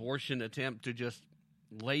an abortion attempt to just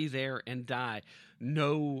lay there and die.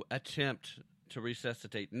 No attempt to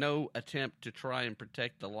resuscitate. No attempt to try and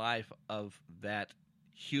protect the life of that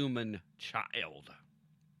human child.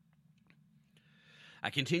 I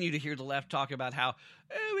continue to hear the left talk about how,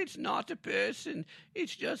 it's not a person,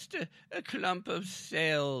 it's just a clump of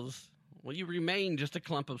cells. Well, you remain just a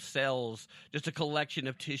clump of cells, just a collection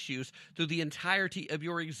of tissues through the entirety of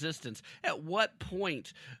your existence. At what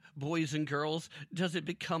point, boys and girls, does it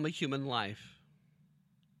become a human life?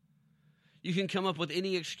 You can come up with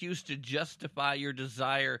any excuse to justify your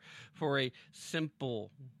desire for a simple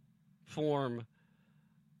form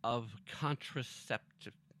of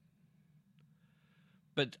contraceptive.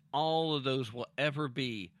 But all of those will ever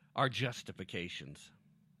be our justifications.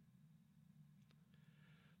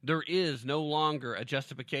 There is no longer a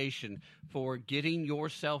justification for getting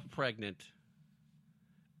yourself pregnant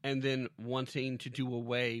and then wanting to do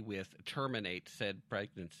away with, terminate said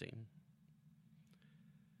pregnancy.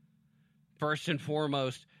 First and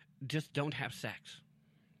foremost, just don't have sex.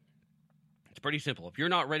 It's pretty simple. If you're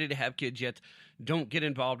not ready to have kids yet, don't get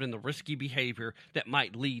involved in the risky behavior that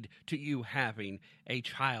might lead to you having a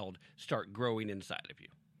child start growing inside of you.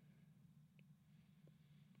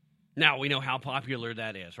 Now, we know how popular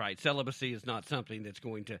that is, right? Celibacy is not something that's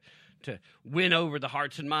going to win over the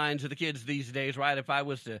hearts and minds of the kids these days, right? If I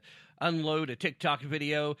was to unload a TikTok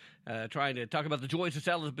video trying to talk about the joys of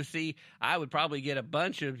celibacy, I would probably get a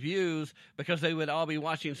bunch of views because they would all be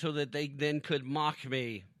watching so that they then could mock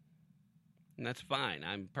me. And that's fine.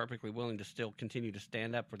 I'm perfectly willing to still continue to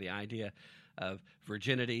stand up for the idea of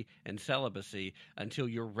virginity and celibacy until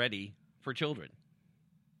you're ready for children.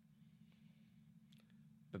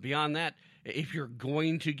 But beyond that, if you're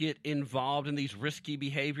going to get involved in these risky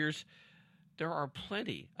behaviors, there are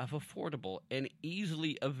plenty of affordable and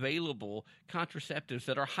easily available contraceptives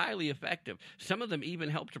that are highly effective. Some of them even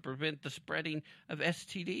help to prevent the spreading of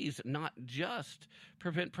STDs, not just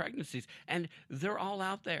prevent pregnancies. And they're all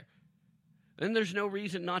out there. And there's no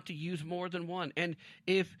reason not to use more than one. And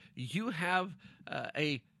if you have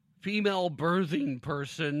a female birthing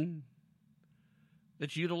person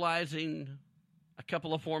that's utilizing a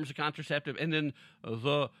couple of forms of contraceptive, and then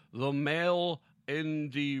the male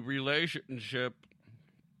in the relationship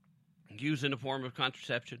using a form of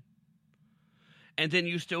contraception, and then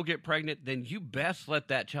you still get pregnant, then you best let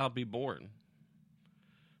that child be born,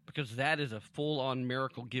 because that is a full-on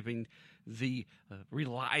miracle giving the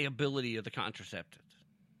reliability of the contraceptives.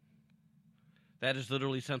 That is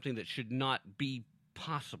literally something that should not be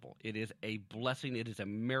possible. It is a blessing. It is a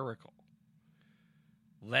miracle.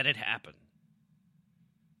 Let it happen.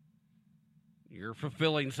 You're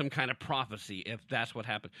fulfilling some kind of prophecy if that's what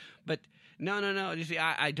happened. But no. You see,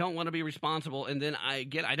 I don't want to be responsible, and then I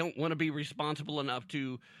don't want to be responsible enough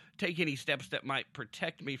to take any steps that might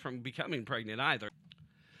protect me from becoming pregnant either.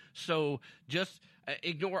 So just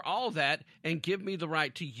ignore all that and give me the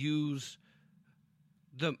right to use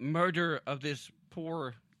the murder of this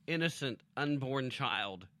poor, innocent, unborn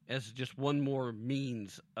child as just one more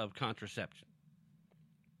means of contraception.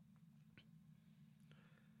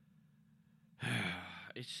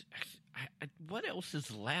 What else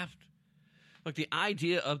is left? Like, the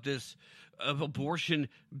idea of abortion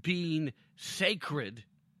being sacred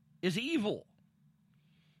is evil.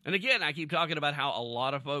 And again, I keep talking about how a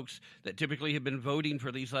lot of folks that typically have been voting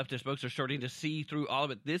for these leftist folks are starting to see through all of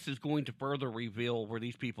it. This is going to further reveal where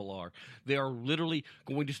these people are. They are literally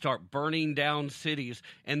going to start burning down cities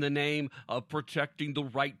in the name of protecting the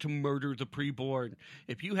right to murder the preborn.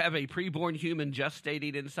 If you have a preborn human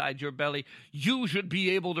gestating inside your belly, you should be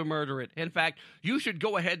able to murder it. In fact, you should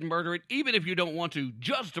go ahead and murder it, even if you don't want to,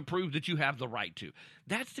 just to prove that you have the right to.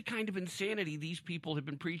 That's the kind of insanity these people have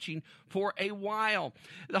been preaching for a while.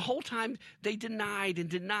 The whole time they denied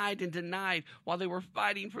while they were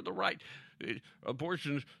fighting for the right.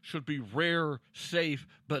 Abortions should be rare, safe,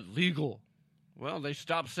 but legal. Well, they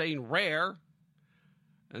stopped saying rare,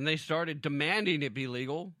 and they started demanding it be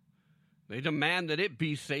legal. They demand that it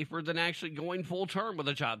be safer than actually going full term with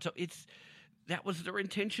a child. So that was their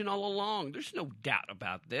intention all along. There's no doubt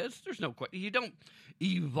about this. There's no question. You don't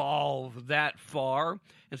evolve that far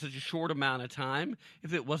in such a short amount of time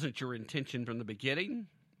if it wasn't your intention from the beginning.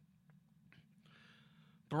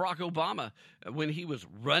 Barack Obama, when he was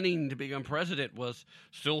running to become president, was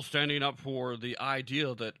still standing up for the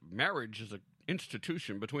idea that marriage is an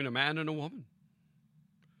institution between a man and a woman.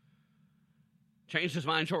 Changed his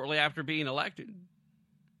mind shortly after being elected,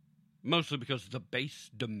 mostly because the base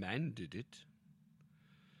demanded it.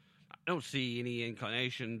 I don't see any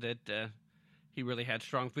inclination that he really had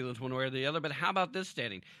strong feelings one way or the other. But how about this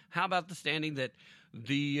standing? How about the standing that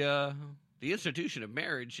the institution of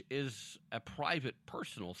marriage is a private,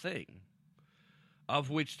 personal thing, of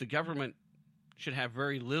which the government should have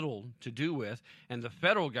very little to do with, and the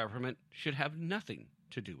federal government should have nothing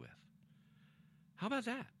to do with? How about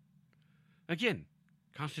that? Again,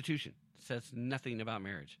 Constitution says nothing about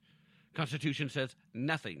marriage. Constitution says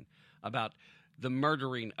nothing about the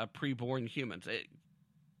murdering of preborn humans.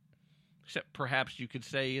 Except perhaps you could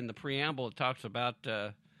say in the preamble it talks about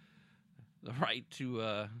the right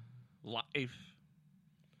to life.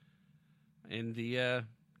 In the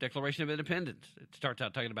Declaration of Independence, it starts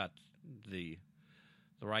out talking about the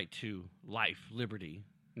right to life, liberty,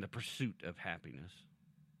 and the pursuit of happiness.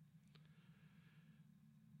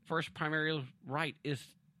 First primary right is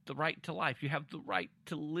the right to life. You have the right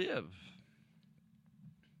to live.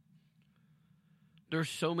 There's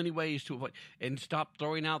so many ways to avoid, and stop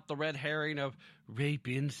throwing out the red herring of rape,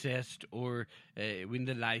 incest, or when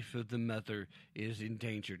the life of the mother is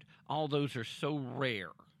endangered. All those are so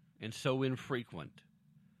rare and so infrequent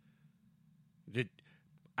that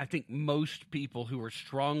I think most people who are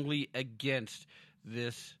strongly against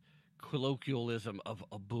this colloquialism of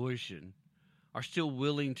abortion are still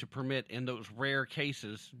willing to permit, in those rare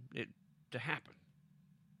cases, it to happen.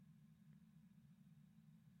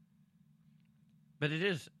 But it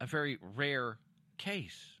is a very rare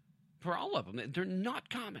case for all of them. They're not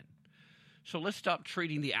common. So let's stop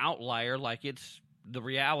treating the outlier like it's the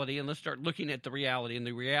reality, and let's start looking at the reality. And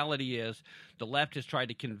the reality is the left has tried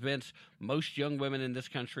to convince most young women in this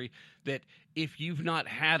country that if you've not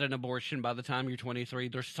had an abortion by the time you're 23,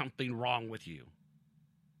 there's something wrong with you.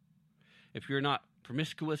 If you're not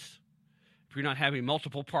promiscuous, if you're not having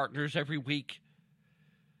multiple partners every week,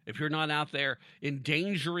 if you're not out there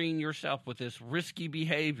endangering yourself with this risky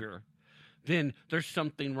behavior, then there's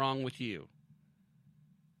something wrong with you.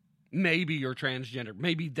 Maybe you're transgender.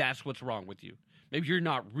 Maybe that's what's wrong with you. Maybe you're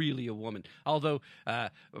not really a woman. Although 5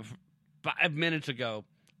 minutes ago,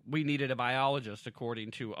 we needed a biologist,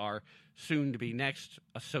 according to our soon-to-be next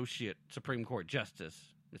Associate Supreme Court Justice,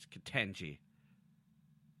 Ms. Ketanji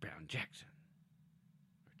Brown Jackson.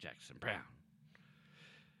 Or Jackson Brown.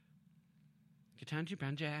 Ketanji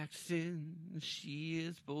Brown Jackson, she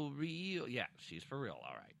is for real. Yeah, she's for real,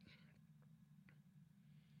 all right.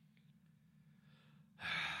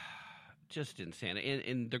 Just insanity.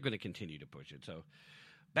 And they're going to continue to push it. So,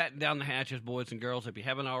 batten down the hatches, boys and girls. If you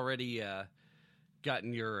haven't already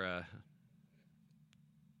gotten your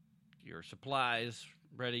supplies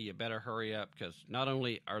ready, you better hurry up, because not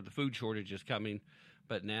only are the food shortages coming,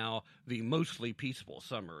 but now the mostly peaceful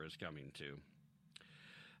summer is coming too.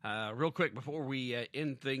 Real quick, before we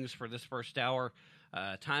end things for this first hour,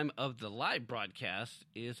 time of the live broadcast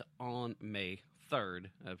is on May 3rd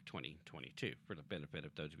of 2022, for the benefit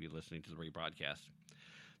of those of you listening to the rebroadcast.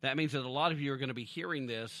 That means that a lot of you are going to be hearing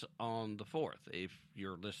this on the 4th, if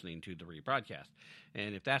you're listening to the rebroadcast.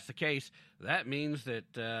 And if that's the case, that means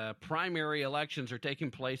that primary elections are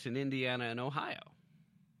taking place in Indiana and Ohio.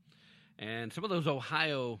 And some of those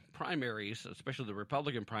Ohio primaries, especially the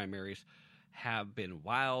Republican primaries, have been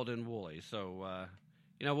wild and woolly. So,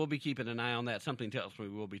 we'll be keeping an eye on that. Something tells me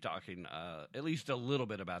we'll be talking at least a little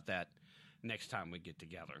bit about that next time we get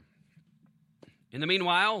together. In the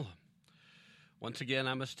meanwhile, once again,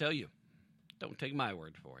 I must tell you, don't take my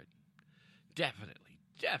word for it.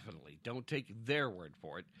 Definitely don't take their word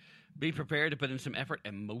for it. Be prepared to put in some effort,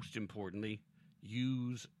 and most importantly,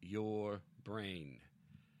 use your brain,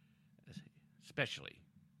 especially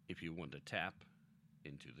if you want to tap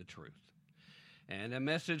into the truth. And a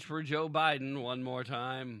message for Joe Biden one more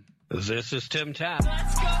time. This is Tim Tapp.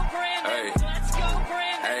 Let's go, Brandon. Hey. Let's go,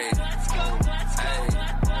 Brandon. Hey. Let's go. Let's go. Hey.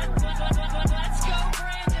 Let's go,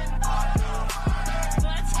 Brandon.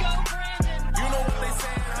 Let's go, Brandon. You know what they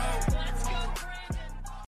say, ho. Let's go, Brandon.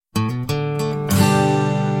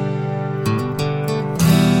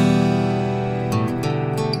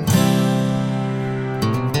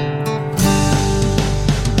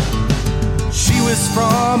 She was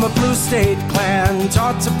from a blue state clan,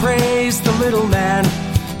 taught to praise the little man,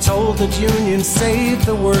 told that unions saved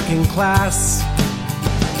the working class.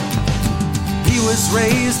 He was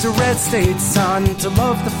raised a red state son, to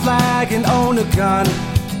love the flag and own a gun,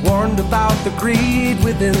 warned about the greed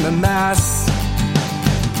within the mass.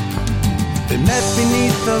 They met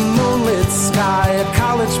beneath the moonlit sky, a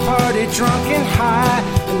college party drunk and high,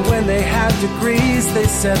 and when they had degrees they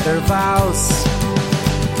said their vows.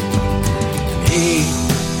 He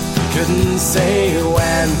couldn't say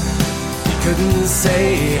when, he couldn't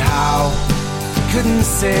say how, he couldn't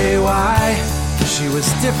say why. She was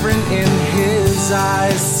different in his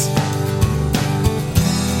eyes.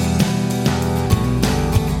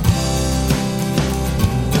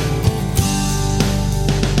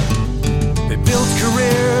 They built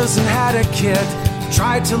careers and had a kid,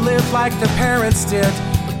 tried to live like their parents did,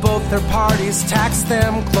 but both their parties taxed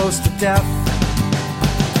them close to death.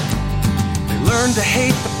 Learned to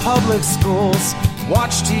hate the public schools,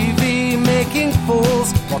 watch TV making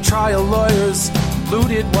fools, while trial lawyers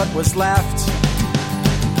looted what was left.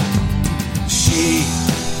 She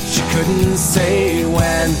couldn't say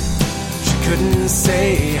when, she couldn't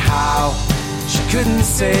say how, she couldn't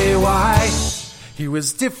say why. He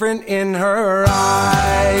was different in her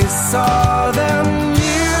eyes. Saw them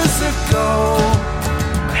years ago,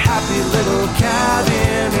 a happy little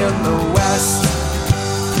cabin in the West.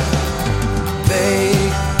 They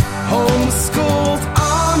homeschooled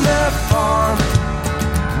on their farm,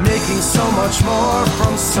 making so much more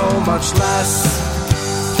from so much less.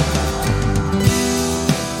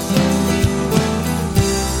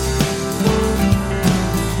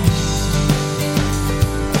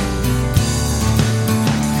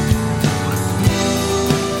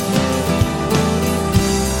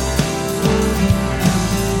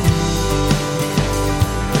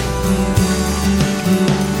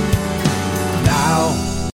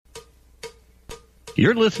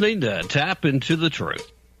 You're listening to Tap Into the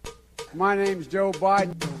Truth. My name's Joe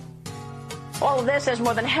Biden. All of this as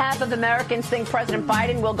more than half of Americans think President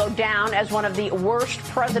Biden will go down as one of the worst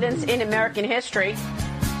presidents in American history.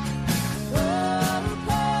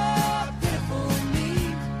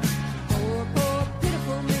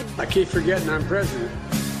 I keep forgetting I'm president.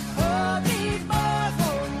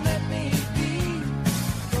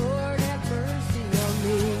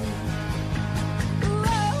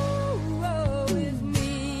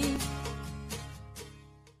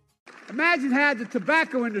 Imagine had the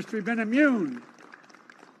tobacco industry been immune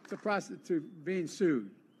to being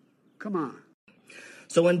sued. Come on.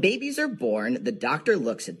 So when babies are born, the doctor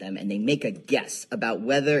looks at them and they make a guess about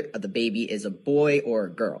whether the baby is a boy or a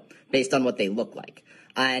girl based on what they look like.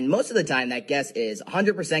 And most of the time that guess is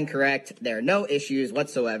 100% correct. There are no issues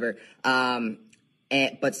whatsoever.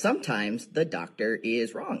 But sometimes the doctor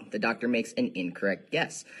is wrong. The doctor makes an incorrect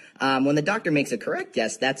guess. When the doctor makes a correct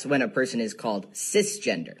guess, that's when a person is called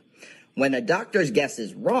cisgender. When a doctor's guess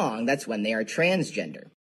is wrong, that's when they are transgender.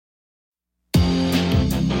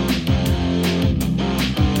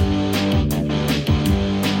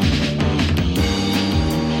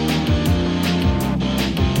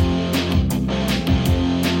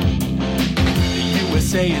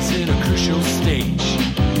 USA is in a crucial stage.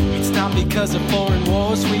 It's not because of foreign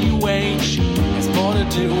wars we wage. It's more to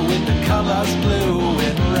do with the colors blue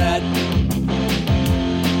and red.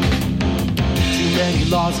 Too many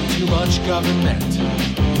laws and too much government.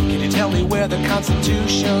 Can you tell me where the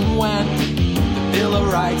Constitution went? The Bill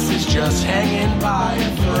of Rights is just hanging by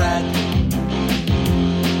a thread.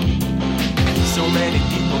 So many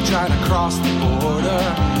people trying to cross the border,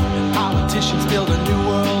 and politicians build a new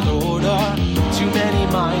world order. Too many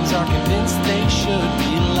minds are convinced they should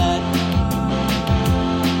be led.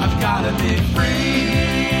 I've gotta be free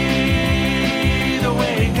the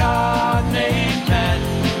way God made men,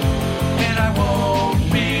 and I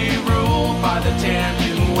won't be ruled by the damn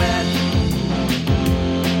UN.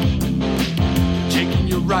 Taking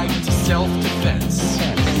your right to self-defense.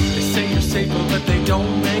 They say you're safer, but they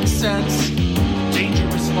don't make sense.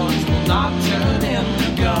 Dangerous ones will not turn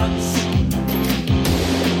into guns.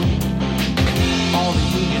 All the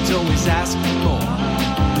unions always ask for more.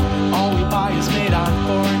 All we buy is made on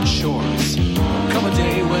foreign shores. Come a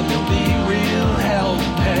day when there'll be real hell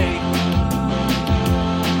to pay.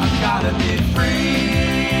 I've gotta be free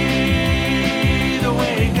the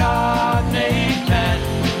way God made men,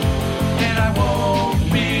 and I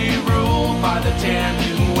won't be ruled by the damn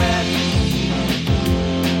UN.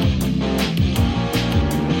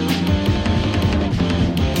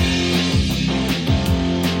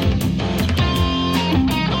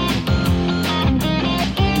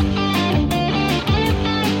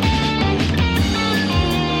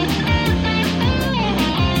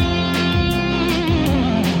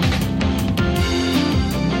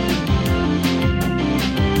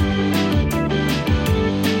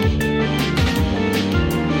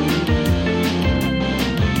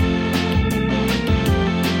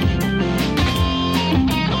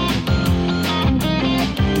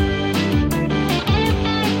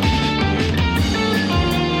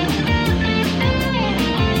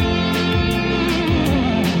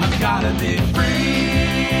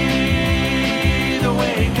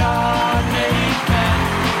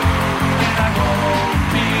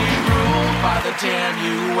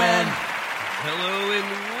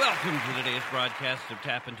 Broadcast of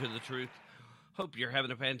Tap Into the Truth. Hope you're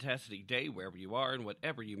having a fantastic day wherever you are and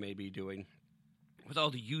whatever you may be doing, with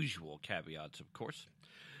all the usual caveats, of course.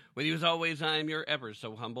 With you as always, I'm your ever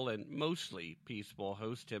so humble and mostly peaceful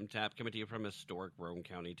host, Tim Tapp, coming to you from historic Roane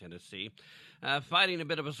County, Tennessee. Fighting a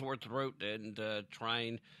bit of a sore throat and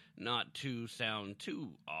trying not to sound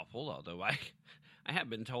too awful, although I have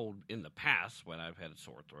been told in the past when I've had a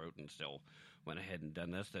sore throat and still went ahead and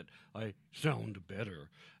done this, that I sound better.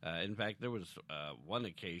 In fact, there was one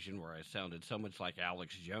occasion where I sounded so much like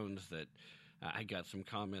Alex Jones that I got some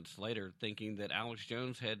comments later thinking that Alex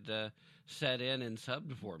Jones had set in and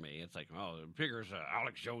subbed for me. It's like, well, it figures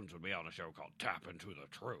Alex Jones would be on a show called Tap Into the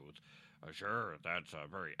Truth. Sure, that's a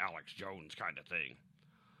very Alex Jones kind of thing.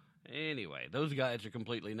 Anyway, those guys are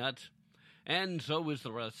completely nuts, and so is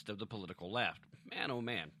the rest of the political left. Man, oh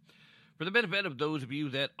man. For the benefit of those of you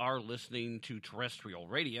that are listening to terrestrial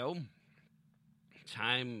radio,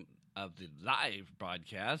 time of the live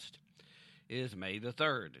broadcast is May the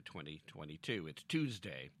 3rd, 2022. It's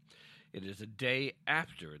Tuesday. It is a day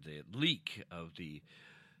after the leak of the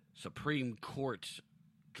Supreme Court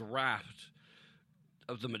draft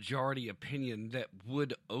of the majority opinion that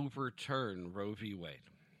would overturn Roe v. Wade.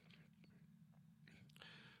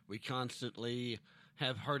 We constantly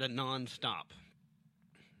have heard a nonstop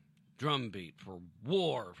drumbeat for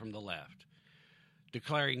war from the left,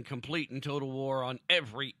 declaring complete and total war on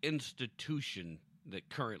every institution that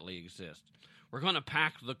currently exists. We're going to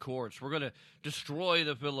pack the courts. We're going to destroy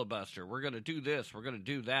the filibuster. We're going to do this. We're going to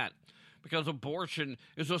do that. Because abortion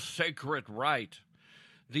is a sacred right.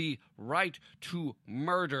 The right to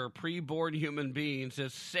murder preborn human beings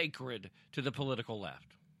is sacred to the political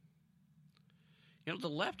left. You know, the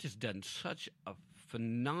left has done such a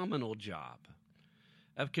phenomenal job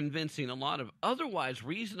of convincing a lot of otherwise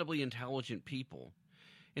reasonably intelligent people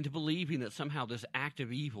into believing that somehow this act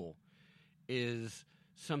of evil is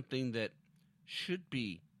something that should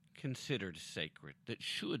be considered sacred, that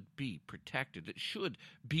should be protected, that should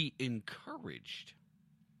be encouraged.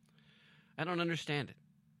 I don't understand it.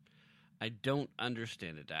 I don't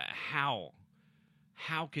understand it. How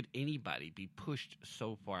could anybody be pushed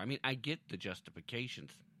so far? I mean, I get the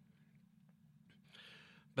justifications,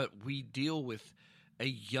 but we deal with a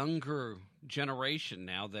younger generation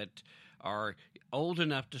now that are old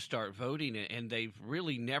enough to start voting, and they've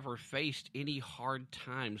really never faced any hard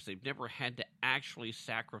times. They've never had to actually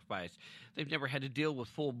sacrifice. They've never had to deal with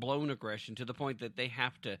full-blown aggression to the point that they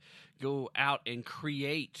have to go out and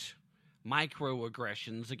create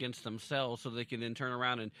microaggressions against themselves so they can then turn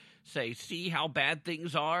around and say, see how bad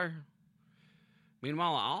things are?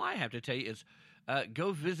 Meanwhile, all I have to tell you is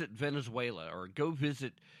go visit Venezuela or go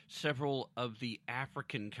visit several of the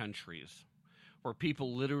African countries where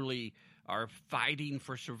people literally are fighting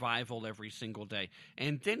for survival every single day,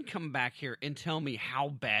 and then come back here and tell me how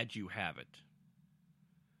bad you have it.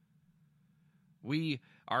 We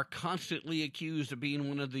are constantly accused of being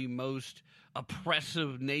one of the most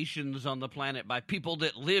oppressive nations on the planet by people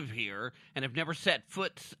that live here and have never set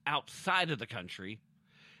foot outside of the country.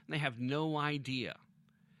 And they have no idea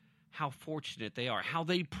how fortunate they are, how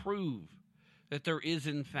they prove that there is,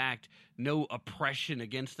 in fact, no oppression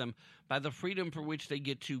against them by the freedom for which they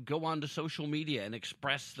get to go onto social media and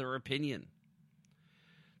express their opinion,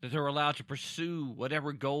 that they're allowed to pursue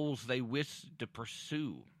whatever goals they wish to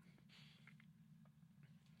pursue,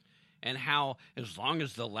 and how, as long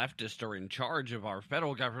as the leftists are in charge of our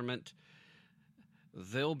federal government,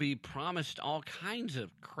 they'll be promised all kinds of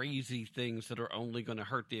crazy things that are only going to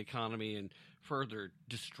hurt the economy and further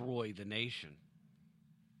destroy the nation.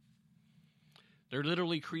 They're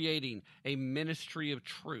literally creating a ministry of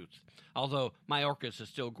truth, although Mayorkas is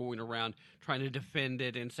still going around trying to defend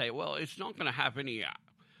it and say, well, it's not going to have any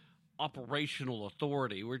operational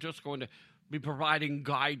authority. We're just going to be providing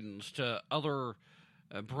guidance to other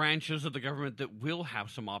branches of the government that will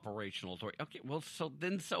have some operational authority. Okay, well, so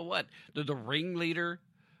what? The ringleader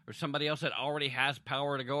or somebody else that already has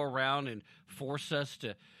power to go around and force us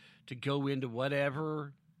to go into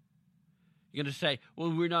whatever? You're going to say,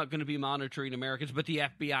 well, we're not going to be monitoring Americans, but the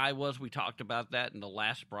FBI was. We talked about that in the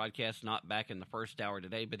last broadcast, not back in the first hour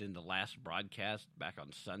today, but in the last broadcast back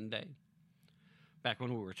on Sunday, back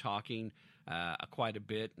when we were talking quite a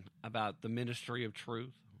bit about the ministry of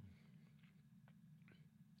truth.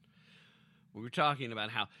 We were talking about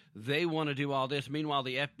how they want to do all this. Meanwhile,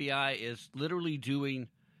 the FBI is literally doing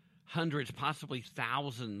hundreds, possibly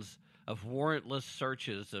thousands of warrantless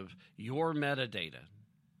searches of your metadata.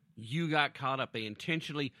 You got caught up. They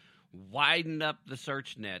intentionally widened up the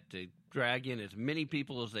search net to drag in as many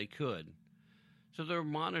people as they could. So they're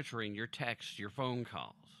monitoring your texts, your phone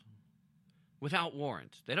calls, without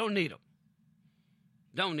warrants. They don't need them.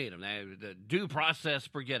 Don't need them. The due process,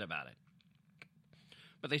 forget about it.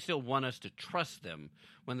 But they still want us to trust them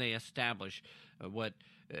when they establish what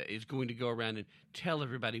is going to go around and tell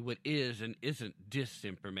everybody what is and isn't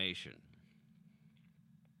disinformation.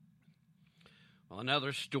 Well,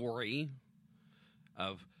 another story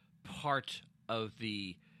of part of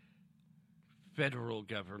the federal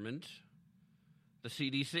government, the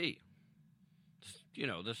CDC, you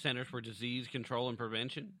know, the Centers for Disease Control and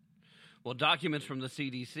Prevention. Well, documents from the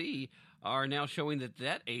CDC are now showing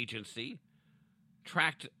that agency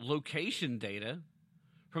tracked location data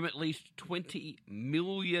from at least 20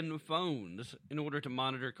 million phones in order to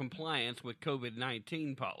monitor compliance with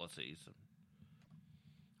COVID-19 policies.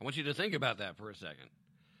 I want you to think about that for a second.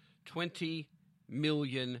 20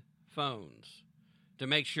 million phones to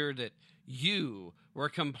make sure that you were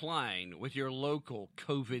complying with your local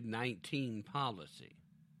COVID-19 policy.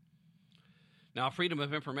 Now, a Freedom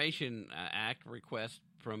of Information Act request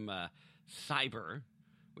from Cyber,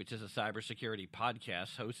 which is a cybersecurity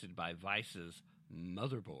podcast hosted by Vice's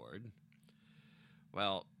Motherboard.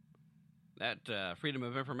 Well, that Freedom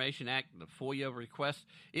of Information Act, the FOIA request,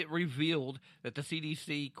 it revealed that the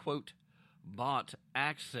CDC, quote, bought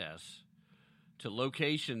access to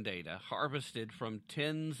location data harvested from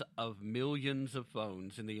tens of millions of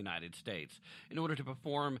phones in the United States in order to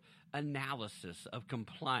perform analysis of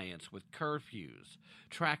compliance with curfews,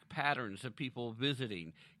 track patterns of people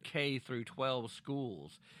visiting K through 12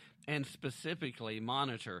 schools, and specifically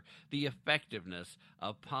monitor the effectiveness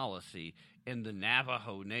of policy in the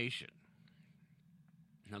Navajo Nation.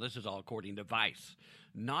 Now, this is all according to Vice,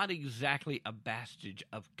 not exactly a bastion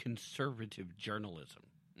of conservative journalism,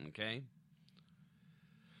 okay?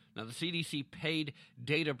 Now, the CDC paid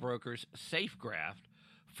data brokers SafeGraph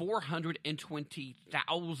 $420,000.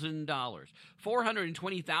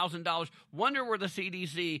 $420,000. Wonder where the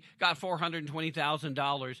CDC got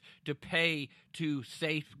 $420,000 to pay to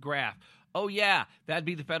SafeGraph. Oh, yeah, that'd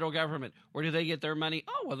be the federal government. Where do they get their money?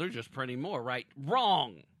 Oh, well, they're just printing more, right?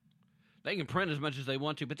 Wrong. They can print as much as they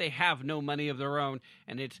want to, but they have no money of their own,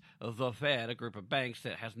 and it's the Fed, a group of banks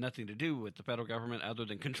that has nothing to do with the federal government other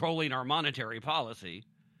than controlling our monetary policy,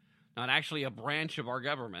 not actually a branch of our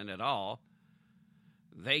government at all.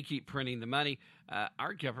 They keep printing the money.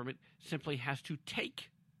 Our government simply has to take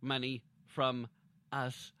money from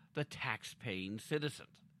us, the tax-paying citizens.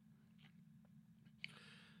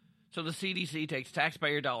 So the CDC takes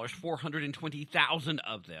taxpayer dollars, 420,000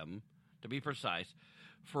 of them, to be precise,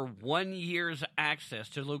 for 1 year's access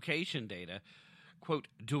to location data, quote,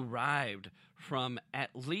 derived from at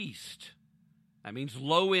least, that means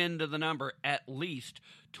low end of the number, at least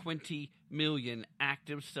 20 million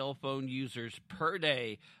active cell phone users per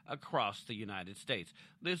day across the United States.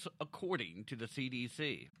 This according to the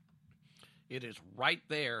CDC. It is right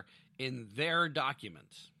there in their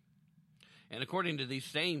documents. And according to these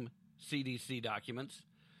same CDC documents,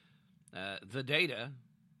 the data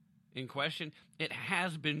in question, it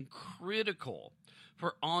has been critical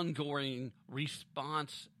for ongoing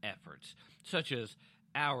response efforts, such as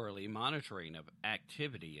hourly monitoring of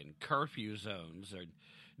activity in curfew zones or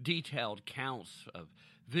detailed counts of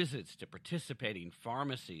visits to participating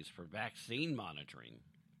pharmacies for vaccine monitoring.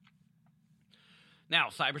 Now,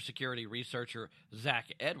 cybersecurity researcher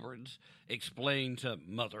Zach Edwards explained to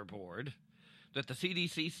Motherboard that the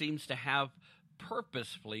CDC seems to have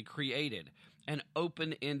purposefully created an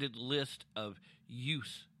open-ended list of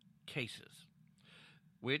use cases,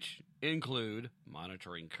 which include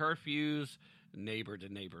monitoring curfews,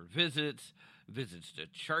 neighbor-to-neighbor visits, visits to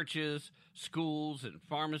churches, schools, and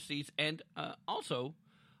pharmacies, and also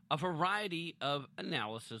a variety of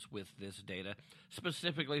analysis with this data,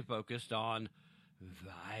 specifically focused on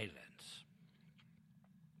violence.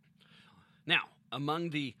 Now,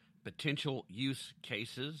 among the potential use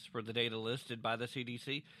cases for the data listed by the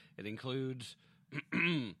CDC, it includes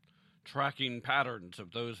tracking patterns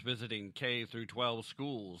of those visiting K through 12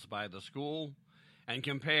 schools by the school and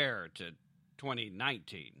compare to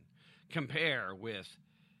 2019. Compare with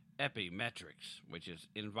Epimetrics, which is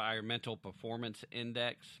Environmental Performance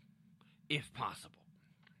Index, if possible.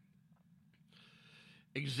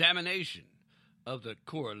 Examination of the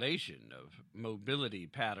correlation of mobility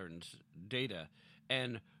patterns data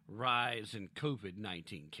and rise in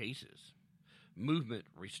COVID-19 cases, movement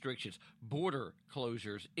restrictions, border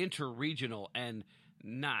closures, interregional and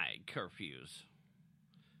night curfews.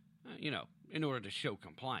 In order to show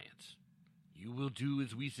compliance. You will do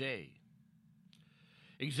as we say.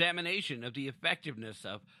 Examination of the effectiveness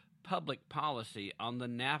of public policy on the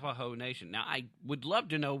Navajo Nation. Now, I would love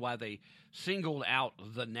to know why they singled out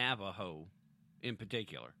the Navajo in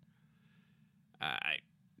particular.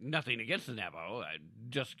 Nothing against the Navajo. I'm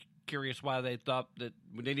just curious why they thought that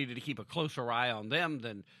they needed to keep a closer eye on them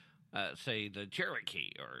than, say, the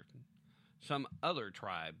Cherokee or some other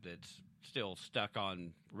tribe that's still stuck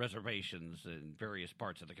on reservations in various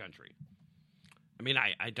parts of the country. I mean,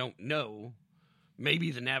 I don't know.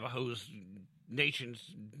 Maybe the Navajo's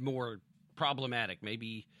nation's more problematic.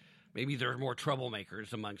 Maybe there are more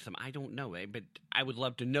troublemakers amongst them. I don't know, but I would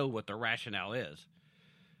love to know what the rationale is.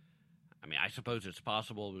 I mean, I suppose it's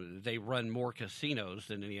possible they run more casinos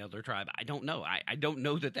than any other tribe. I don't know. I don't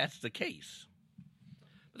know that that's the case.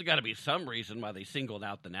 There's got to be some reason why they singled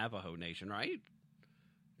out the Navajo Nation, right?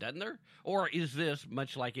 Doesn't there? Or is this,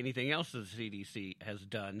 much like anything else the CDC has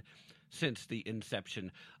done since the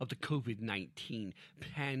inception of the COVID-19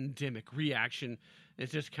 pandemic reaction,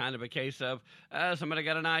 it's just kind of a case of, somebody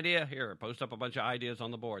got an idea? Here, post up a bunch of ideas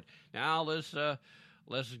on the board. Now let's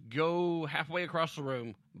go halfway across the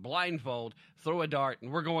room, blindfold, throw a dart,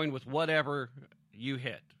 and we're going with whatever you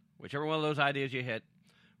hit. Whichever one of those ideas you hit,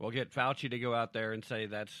 we'll get Fauci to go out there and say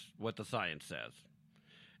that's what the science says.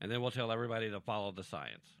 And then we'll tell everybody to follow the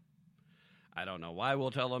science. I don't know why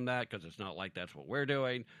we'll tell them that, because it's not like that's what we're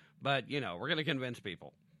doing. But, we're going to convince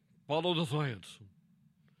people. Follow the science.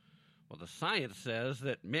 Well, the science says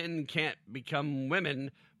that men can't become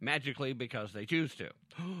women magically because they choose to.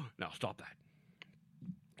 Now, stop that.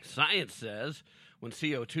 Science says when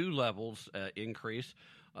CO2 levels increase,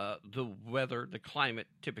 the climate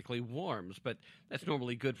typically warms, but that's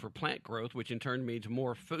normally good for plant growth, which in turn means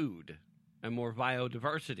more food and more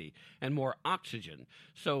biodiversity and more oxygen.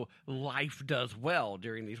 So life does well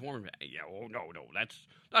during these warm. Yeah, oh no, that's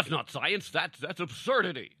not science. That's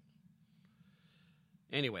absurdity.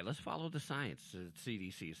 Anyway, let's follow the science, the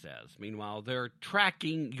CDC says. Meanwhile, they're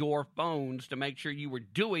tracking your phones to make sure you were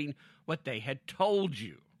doing what they had told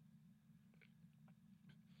you.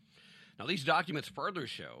 Now, these documents further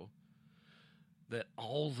show that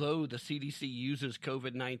although the CDC uses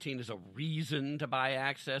COVID-19 as a reason to buy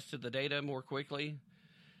access to the data more quickly,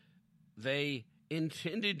 they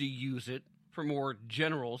intended to use it for more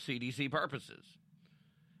general CDC purposes.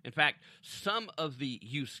 In fact, some of the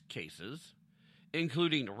use cases,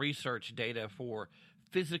 including research data for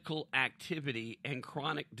physical activity and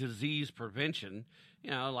chronic disease prevention,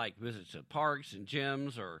 like visits to parks and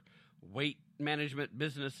gyms or weight management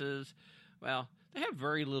businesses, well, they have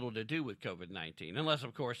very little to do with COVID-19, unless,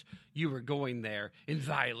 of course, you were going there in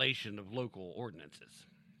violation of local ordinances.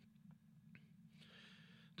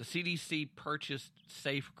 The CDC purchased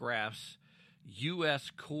SafeGraph's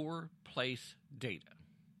U.S. core place data,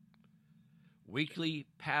 weekly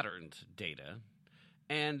patterns data,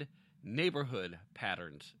 and neighborhood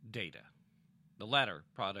patterns data. The latter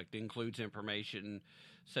product includes information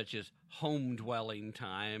such as home dwelling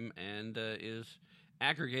time and is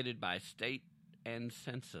aggregated by state and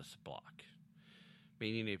census block,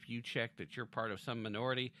 meaning if you check that you're part of some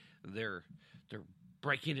minority, they're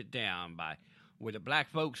breaking it down by were the black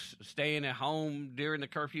folks staying at home during the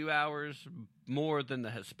curfew hours more than the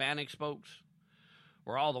Hispanics folks?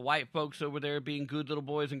 Were all the white folks over there being good little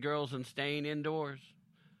boys and girls and staying indoors?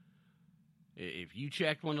 If you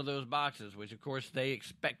checked one of those boxes, which of course they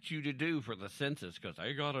expect you to do for the census because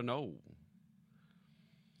they got to know,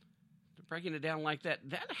 they're breaking it down like that.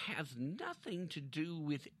 That has nothing to do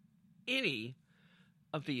with any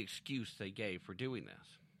of the excuse they gave for doing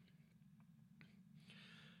this.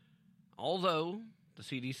 Although the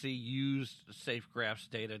CDC used SafeGraph's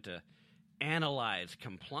data to analyze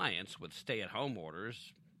compliance with stay-at-home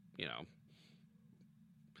orders,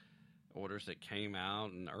 orders that came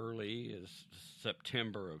out in early as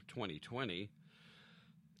September of 2020,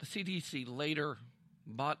 the CDC later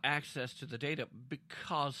bought access to the data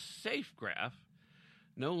because SafeGraph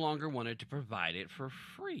no longer wanted to provide it for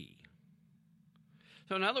free.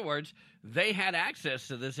 So in other words, they had access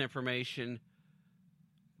to this information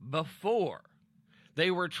before.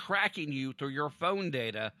 They were tracking you through your phone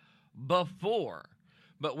data before.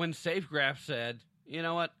 But when SafeGraph said, you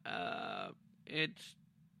know what, it's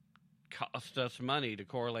cost us money to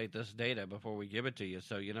correlate this data before we give it to you.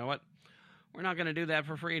 So you know what? We're not going to do that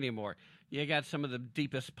for free anymore. You got some of the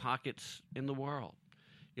deepest pockets in the world.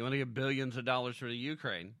 You want to give billions of dollars for the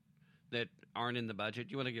Ukraine that aren't in the budget.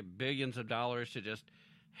 You want to give billions of dollars to just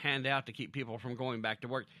hand out to keep people from going back to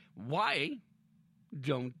work. Why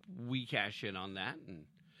don't we cash in on that and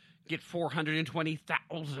get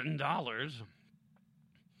 $420,000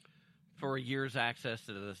 for a year's access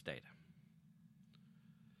to this data?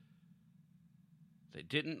 They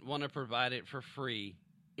didn't want to provide it for free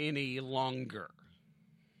any longer.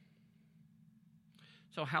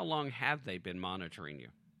 So how long have they been monitoring you?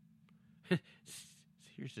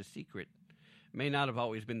 Here's the secret. It may not have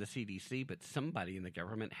always been the CDC, but somebody in the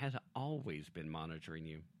government has always been monitoring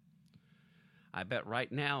you. I bet right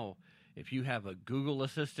now, if you have a Google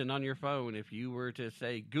Assistant on your phone, if you were to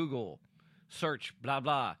say, Google, search, blah,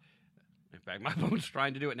 blah. In fact, my phone's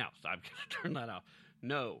trying to do it now, so I'm going to turn that off.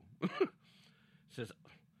 No. It says,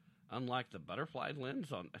 unlike the butterfly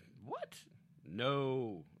lens on... What?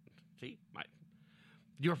 No. See?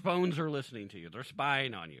 Your phones are listening to you. They're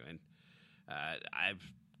spying on you. And I've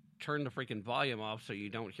turned the freaking volume off so you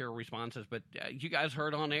don't hear responses. But you guys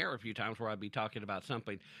heard on air a few times where I'd be talking about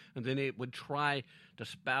something, and then it would try to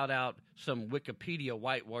spout out some Wikipedia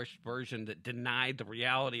whitewashed version that denied the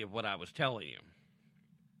reality of what I was telling you.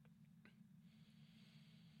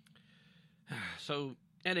 So,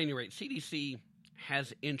 at any rate, CDC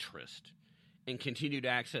has interest in continued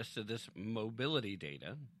access to this mobility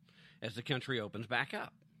data as the country opens back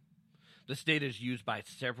up. This data is used by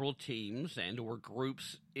several teams and or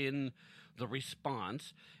groups in the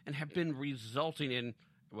response and have been resulting in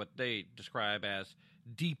what they describe as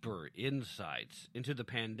deeper insights into the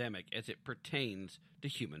pandemic as it pertains to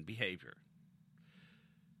human behavior.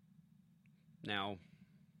 Now,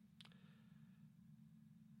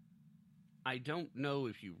 I don't know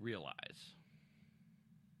if you realize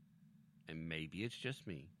and maybe it's just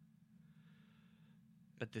me,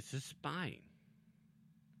 but this is spying.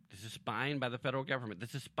 This is spying by the federal government.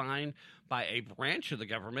 This is spying by a branch of the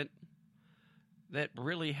government that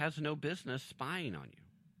really has no business spying on you.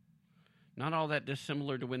 Not all that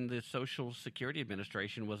dissimilar to when the Social Security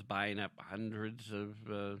Administration was buying up hundreds of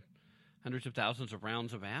thousands of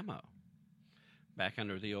rounds of ammo back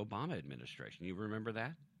under the Obama administration. You remember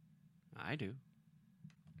that? I do.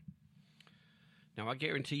 Now, I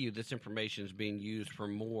guarantee you this information is being used for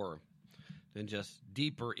more than just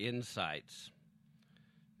deeper insights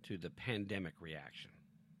to the pandemic reaction.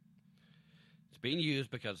 It's being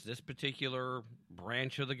used because this particular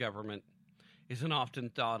branch of the government isn't often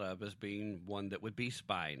thought of as being one that would be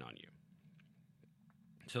spying on you.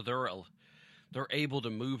 So they're able to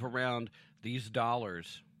move around these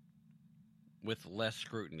dollars with less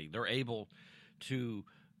scrutiny. They're able to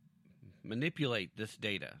manipulate this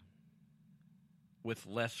data with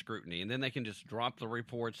less scrutiny, and then they can just drop the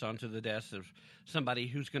reports onto the desk of somebody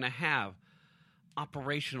who's going to have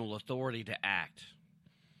operational authority to act.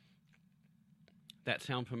 That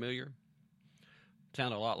sound familiar?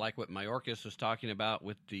 Sound a lot like what Mayorkas was talking about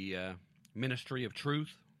with the Ministry of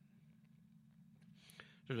Truth.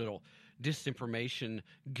 There's a little disinformation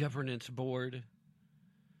governance board.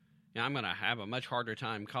 Now, I'm going to have a much harder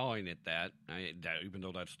time calling it that, even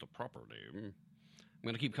though that's the proper name. I'm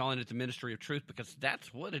going to keep calling it the Ministry of Truth because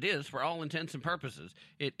that's what it is for all intents and purposes.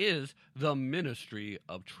 It is the Ministry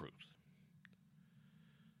of Truth.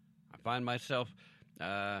 I find myself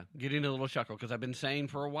getting a little chuckle because I've been saying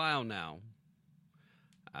for a while now,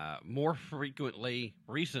 more frequently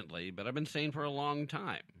recently, but I've been saying for a long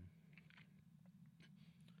time,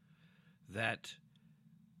 that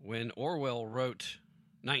when Orwell wrote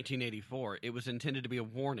 1984, it was intended to be a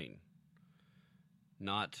warning,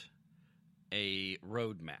 not a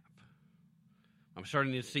roadmap. I'm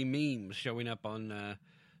starting to see memes showing up on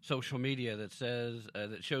social media that says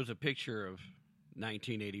that shows a picture of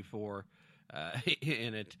 1984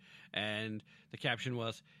 in it, and the caption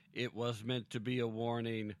was, "It was meant to be a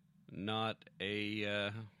warning, not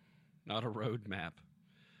a roadmap."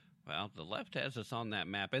 Well, the left has us on that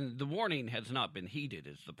map, and the warning has not been heeded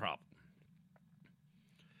is the problem.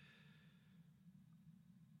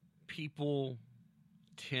 People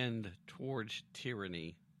tend towards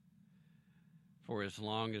tyranny for as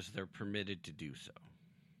long as they're permitted to do so.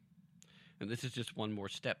 And this is just one more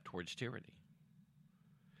step towards tyranny.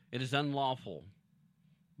 It is unlawful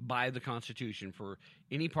by the Constitution for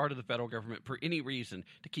any part of the federal government, for any reason,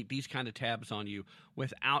 to keep these kind of tabs on you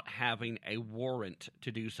without having a warrant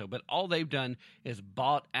to do so. But all they've done is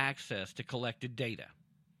bought access to collected data.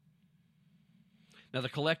 Now, the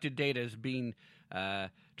collected data is being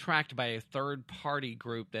tracked by a third-party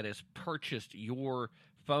group that has purchased your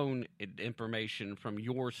phone information from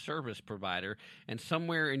your service provider, and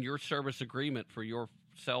somewhere in your service agreement for your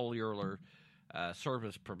cellular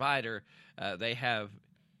service provider, they have,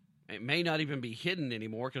 it may not even be hidden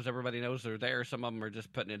anymore because everybody knows they're there. Some of them are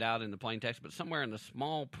just putting it out in the plain text, but somewhere in the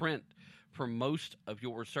small print for most of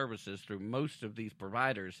your services through most of these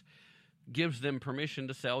providers gives them permission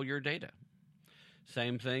to sell your data.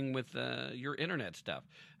 Same thing with your internet stuff.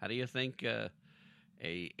 How do you think a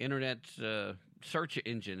internet search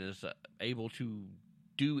engine is able to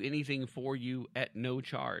do anything for you at no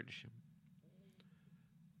charge?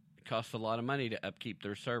 It costs a lot of money to upkeep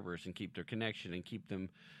their servers and keep their connection and keep them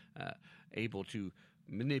able to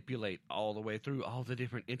manipulate all the way through all the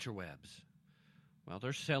different interwebs. Well,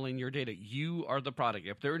 they're selling your data. You are the product.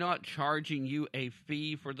 If they're not charging you a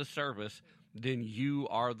fee for the service, then you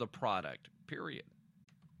are the product, period.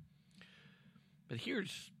 But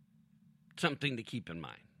here's something to keep in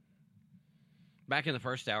mind. Back in the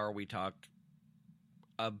first hour, we talked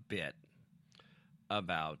a bit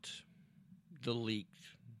about the leaked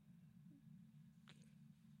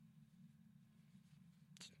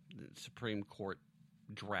Supreme Court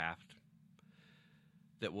draft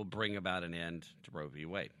that will bring about an end to Roe v.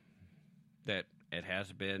 Wade. That it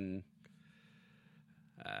has been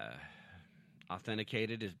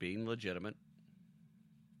authenticated as being legitimate.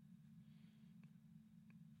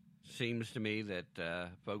 Seems to me that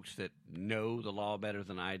folks that know the law better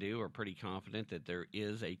than I do are pretty confident that there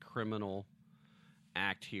is a criminal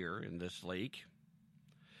act here in this leak.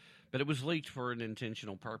 But it was leaked for an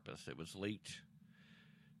intentional purpose. It was leaked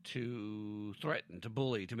to threaten, to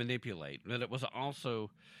bully, to manipulate. But it was also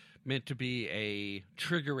meant to be a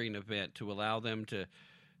triggering event to allow them to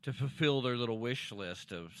fulfill their little wish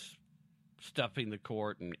list of stuffing the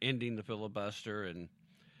court and ending the filibuster and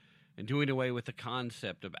doing away with the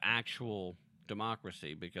concept of actual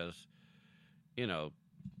democracy because, you know,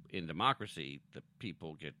 in democracy, the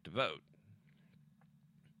people get to vote.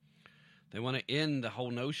 They want to end the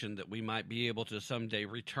whole notion that we might be able to someday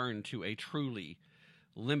return to a truly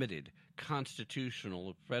limited,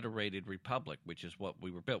 constitutional, federated republic, which is what we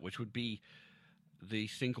were built, which would be the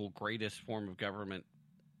single greatest form of government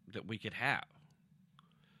that we could have.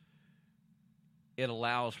 It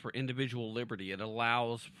allows for individual liberty. It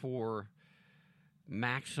allows for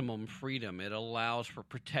maximum freedom. It allows for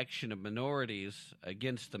protection of minorities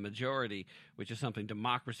against the majority, which is something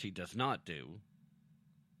democracy does not do.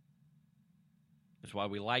 That's why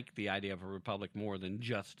we like the idea of a republic more than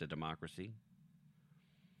just a democracy.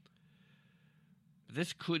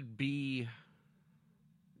 This could be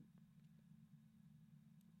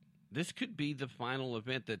the final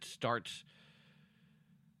event that starts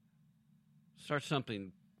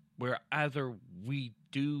something where either we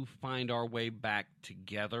do find our way back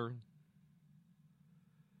together,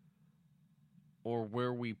 or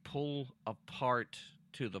where we pull apart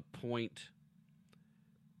to the point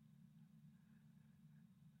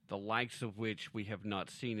the likes of which we have not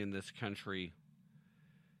seen in this country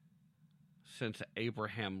since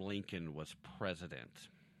Abraham Lincoln was president.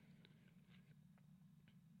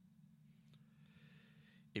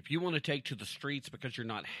 If you want to take to the streets because you're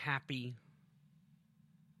not happy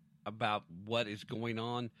about what is going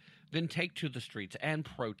on, then take to the streets and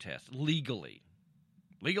protest legally.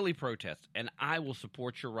 Legally protest, and I will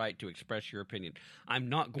support your right to express your opinion. I'm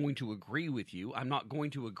not going to agree with you. I'm not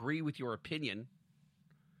going to agree with your opinion.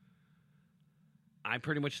 I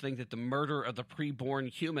pretty much think that the murder of the preborn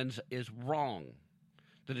humans is wrong,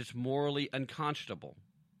 that it's morally unconscionable.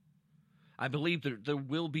 I believe that there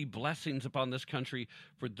will be blessings upon this country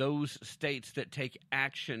for those states that take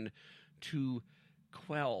action to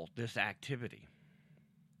quell this activity.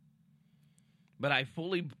 But I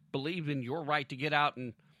fully believe in your right to get out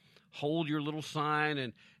and hold your little sign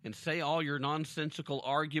and say all your nonsensical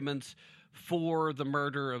arguments for the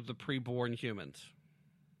murder of the preborn humans.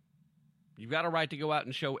 You've got a right to go out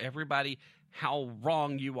and show everybody how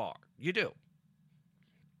wrong you are. You do.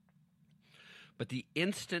 But the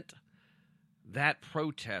instant that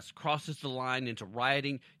protest crosses the line into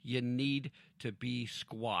rioting, you need to be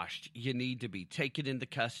squashed. You need to be taken into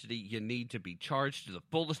custody. You need to be charged to the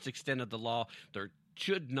fullest extent of the law. There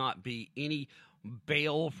should not be any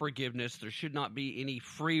bail forgiveness. There should not be any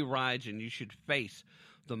free rides, and you should face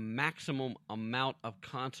the maximum amount of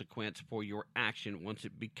consequence for your action once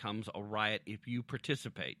it becomes a riot if you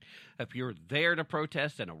participate. If you're there to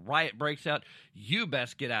protest and a riot breaks out, you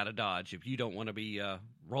best get out of Dodge if you don't want to be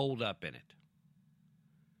rolled up in it.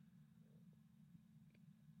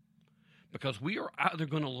 Because we are either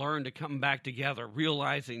going to learn to come back together,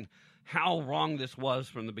 realizing how wrong this was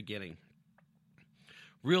from the beginning,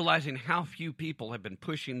 realizing how few people have been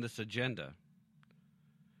pushing this agenda,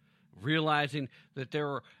 realizing that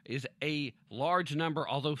there is a large number,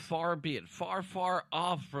 although far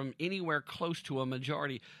off from anywhere close to a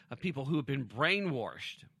majority of people who have been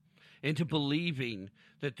brainwashed into believing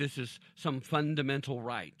that this is some fundamental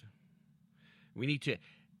right. We need to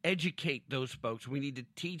educate those folks. We need to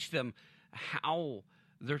teach them how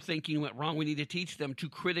their thinking went wrong. We need to teach them to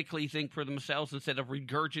critically think for themselves instead of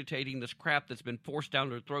regurgitating this crap that's been forced down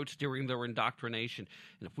their throats during their indoctrination.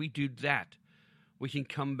 And if we do that, we can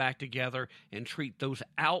come back together and treat those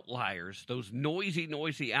outliers, those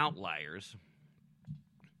noisy outliers,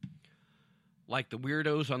 like the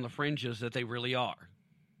weirdos on the fringes that they really are.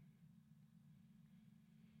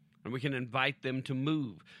 And we can invite them to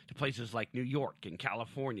move to places like New York and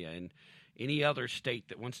California and any other state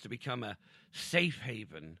that wants to become a safe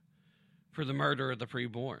haven for the murder of the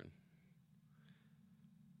preborn.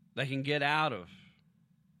 They can get out of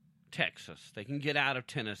Texas. They can get out of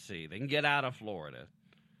Tennessee. They can get out of Florida.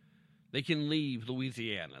 They can leave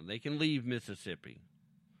Louisiana. They can leave Mississippi.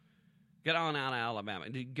 Get on out of Alabama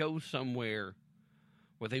and go somewhere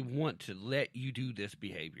where they want to let you do this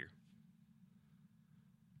behavior.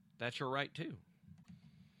 That's your right too.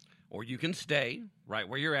 Or you can stay right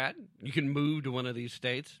where you're at. You can move to one of these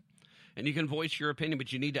states and you can voice your opinion,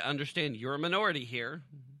 but you need to understand you're a minority here.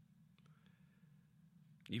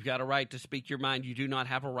 You've got a right to speak your mind. You do not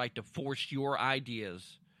have a right to force your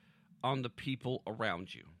ideas on the people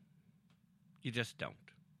around you. You just don't.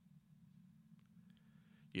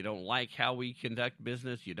 You don't like how we conduct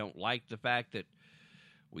business. You don't like the fact that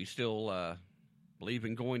we still believe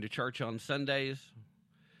in going to church on Sundays.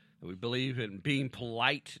 That we believe in being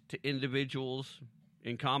polite to individuals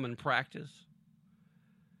in common practice.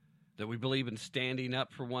 That we believe in standing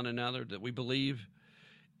up for one another. That we believe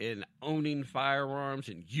in owning firearms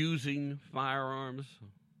and using firearms,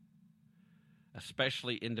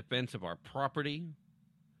 especially in defense of our property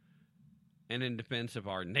and in defense of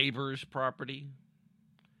our neighbor's property.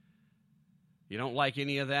 You don't like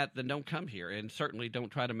any of that, then don't come here. And certainly don't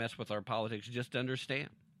try to mess with our politics. Just understand.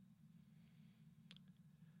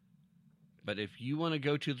 But if you want to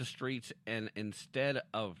go to the streets and instead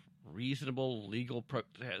of reasonable legal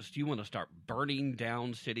protest, you want to start burning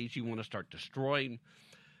down cities, you want to start destroying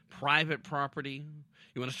private property,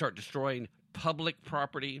 you want to start destroying public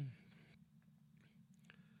property,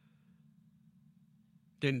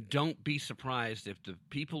 then don't be surprised if the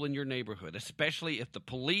people in your neighborhood, especially if the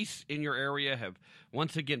police in your area have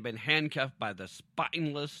once again been handcuffed by the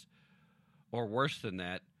spineless, or worse than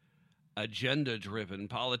that, agenda-driven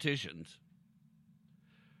politicians.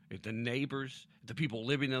 If the neighbors, the people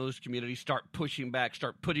living in those communities start pushing back,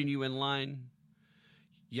 start putting you in line,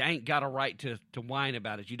 you ain't got a right to whine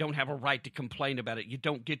about it. You don't have a right to complain about it. You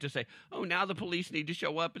don't get to say, oh, now the police need to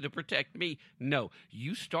show up and to protect me. No,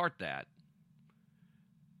 you start that.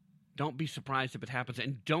 Don't be surprised if it happens,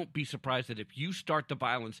 and don't be surprised that if you start the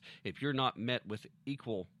violence, if you're not met with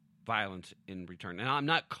equal violence in return. And I'm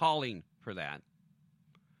not calling for that,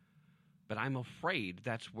 but I'm afraid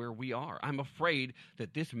that's where we are. I'm afraid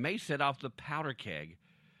that this may set off the powder keg.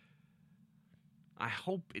 I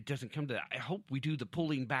hope it doesn't come to that. I hope we do the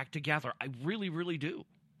pulling back together. I really, really do.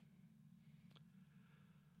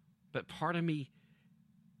 But part of me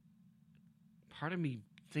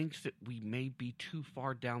thinks that we may be too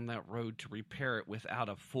far down that road to repair it without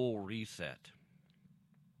a full reset.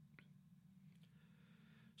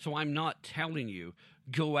 So I'm not telling you,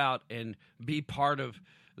 go out and be part of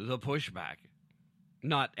the pushback.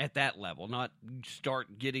 Not at that level. Not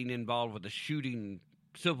start getting involved with a shooting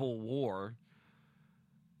civil war.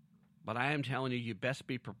 But I am telling you, you best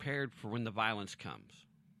be prepared for when the violence comes.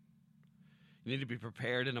 You need to be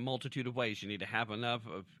prepared in a multitude of ways. You need to have enough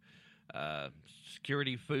of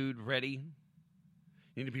security food ready. You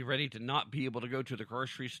need to be ready to not be able to go to the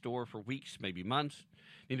grocery store for weeks, maybe months.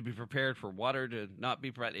 You need to be prepared for water to not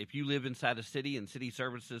be prepared. If you live inside a city and city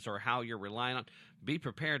services are how you're relying on, be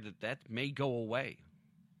prepared that may go away.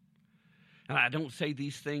 And I don't say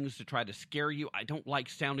these things to try to scare you. I don't like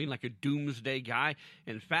sounding like a doomsday guy.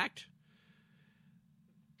 In fact,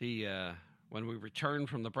 when we return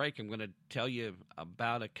from the break, I'm going to tell you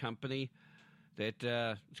about a company that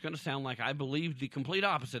it's going to sound like I believe the complete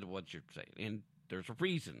opposite of what you're saying. And there's a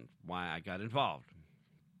reason why I got involved.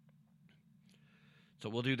 So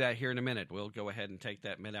we'll do that here in a minute. We'll go ahead and take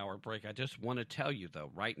that mid-hour break. I just want to tell you, though,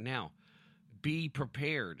 right now, be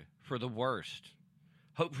prepared for the worst.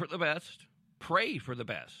 Hope for the best. Pray for the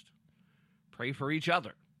best. Pray for each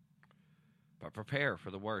other. But prepare for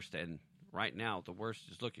the worst. And right now, the worst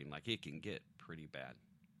is looking like it can get pretty bad.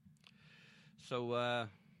 So,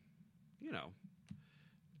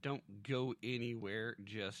 don't go anywhere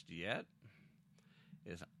just yet,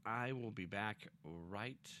 as I will be back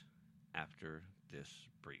right after this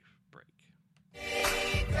brief break.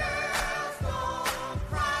 Big girls don't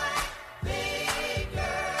cry. Big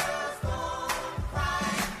girls don't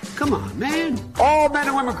cry. Come on, man. All men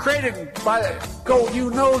and women created by you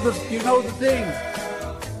know the thing.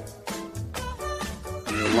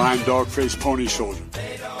 You're a lying dog-faced pony soldier.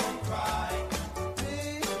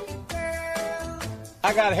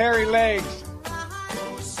 I got hairy legs.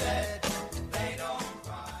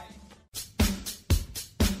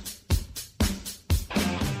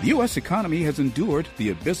 The U.S. economy has endured the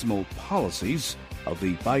abysmal policies of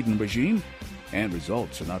the Biden regime, and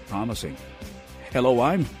results are not promising. Hello,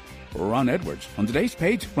 I'm Ron Edwards. On today's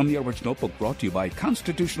page from the Edwards Notebook, brought to you by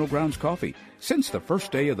Constitutional Grounds Coffee. Since the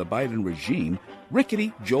first day of the Biden regime,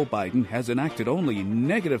 rickety Joe Biden has enacted only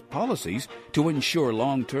negative policies to ensure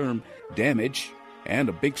long-term damage and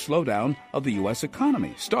a big slowdown of the U.S.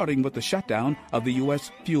 economy, starting with the shutdown of the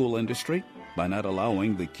U.S. fuel industry by not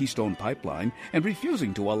allowing the Keystone Pipeline and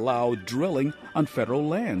refusing to allow drilling on federal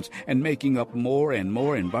lands, and making up more and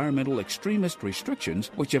more environmental extremist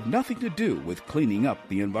restrictions which have nothing to do with cleaning up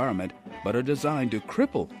the environment but are designed to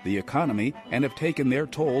cripple the economy and have taken their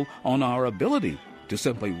toll on our ability to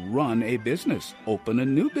simply run a business, open a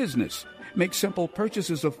new business, make simple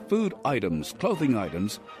purchases of food items, clothing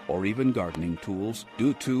items, or even gardening tools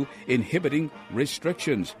due to inhibiting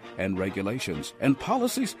restrictions and regulations and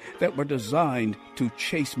policies that were designed to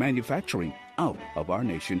chase manufacturing out of our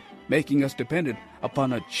nation, making us dependent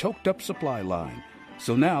upon a choked-up supply line.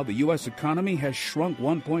 So now the U.S. economy has shrunk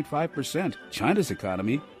 1.5%. China's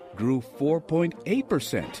economy grew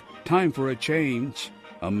 4.8%. Time for a change,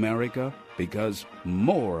 America, because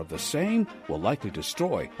more of the same will likely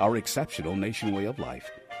destroy our exceptional nation way of life.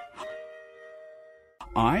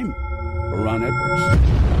 I'm Ron Edwards.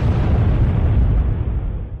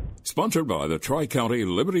 Sponsored by the Tri-County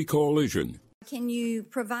Liberty Coalition. Can you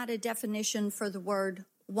provide a definition for the word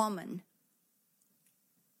woman?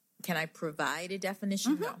 Can I provide a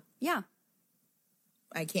definition? Mm-hmm. No. Yeah.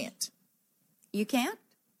 I can't. You can't?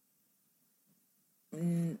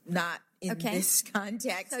 Not in this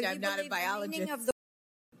context. So I'm not a biologist.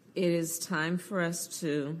 It is time for us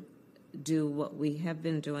to do what we have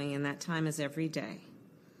been doing, and that time is every day.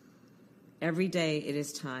 Every day it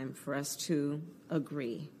is time for us to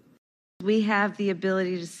agree. We have the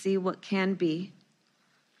ability to see what can be,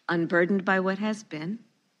 unburdened by what has been,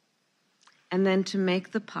 and then to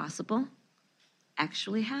make the possible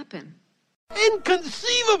actually happen.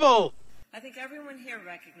 Inconceivable! I think everyone here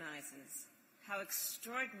recognizes how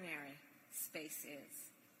extraordinary space is.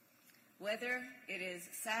 Whether it is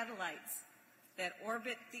satellites that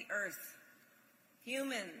orbit the Earth,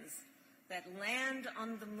 humans that land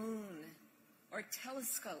on the moon, or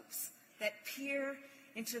telescopes that peer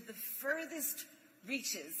into the furthest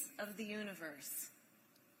reaches of the universe.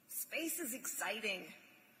 Space is exciting.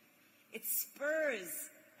 It spurs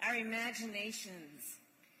our imaginations,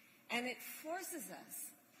 and it forces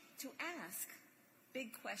us to ask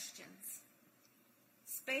big questions.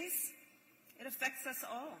 Space, it affects us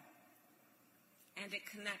all, and it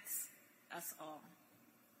connects us all.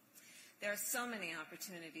 There are so many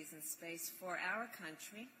opportunities in space for our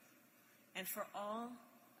country and for all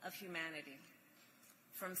of humanity,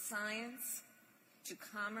 from science to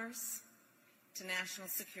commerce to national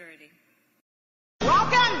security.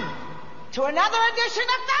 Welcome to another edition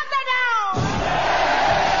of Thunderdome!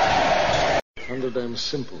 Thunderdome's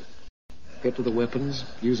simple. Get to the weapons,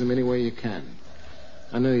 use them any way you can.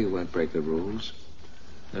 I know you won't break the rules.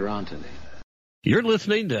 There aren't any. You're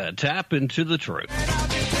listening to Tap Into the Truth.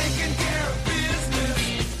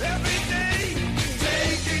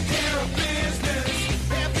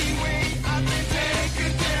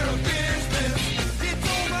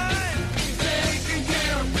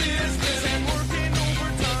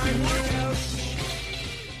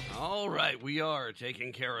 All right, we are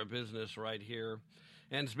taking care of business right here.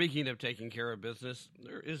 And speaking of taking care of business,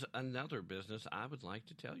 there is another business I would like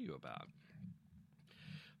to tell you about.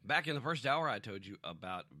 Back in the first hour, I told you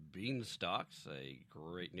about Beanstocks, a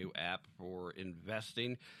great new app for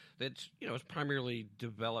investing that's, is primarily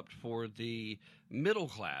developed for the middle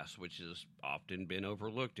class, which has often been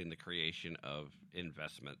overlooked in the creation of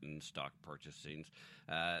investment and stock purchasing.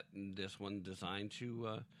 This one designed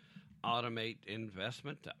to automate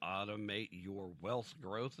investment, to automate your wealth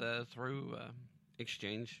growth through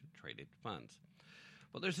exchange-traded funds.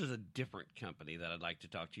 Well, this is a different company that I'd like to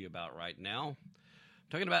talk to you about right now.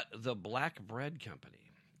 I'm talking about the Black Bread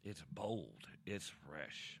Company. It's bold. It's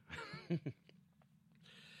fresh.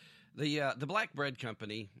 The Black Bread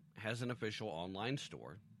Company has an official online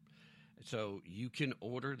store. So you can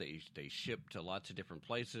order. They ship to lots of different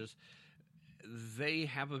places. They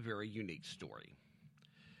have a very unique story.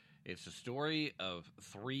 It's a story of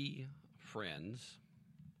three friends: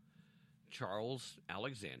 Charles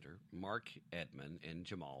Alexander, Mark Edmond, and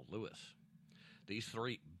Jamal Lewis. These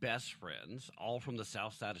three best friends, all from the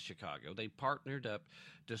south side of Chicago, they partnered up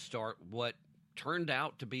to start what turned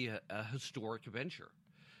out to be a historic venture.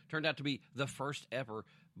 Turned out to be the first ever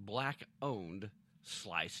black-owned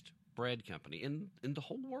sliced bread company in the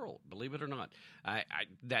whole world, believe it or not.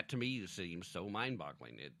 That to me seems so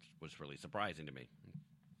mind-boggling. It was really surprising to me.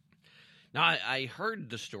 Now, I heard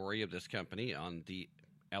the story of this company on the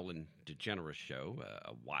Ellen DeGeneres show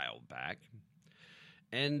a while back,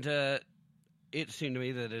 and it seemed to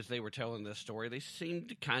me that as they were telling this story, they seemed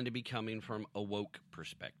to kind of be coming from a woke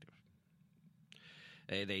perspective.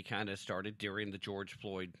 They kind of started during the George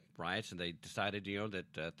Floyd riots, and they decided,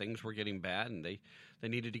 that things were getting bad, and they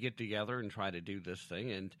needed to get together and try to do this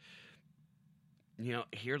thing, and,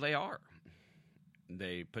 here they are.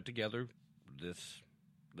 They put together this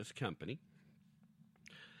company,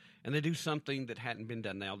 and they do something that hadn't been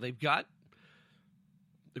done. Now, they've got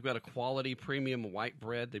a quality premium white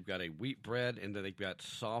bread. They've got a wheat bread, and then they've got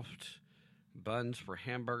soft buns for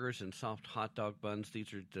hamburgers and soft hot dog buns.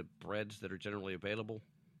 These are the breads that are generally available.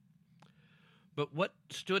 But what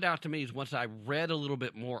stood out to me is once I read a little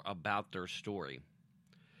bit more about their story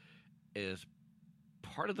is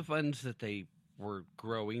part of the funds that they were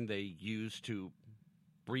growing, they used to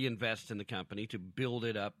reinvest in the company, to build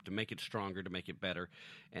it up, to make it stronger, to make it better.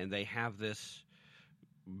 And they have this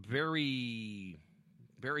very,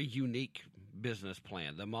 very unique business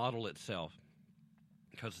plan, the model itself,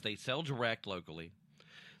 because they sell direct locally.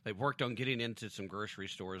 They've worked on getting into some grocery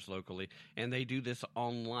stores locally, and they do this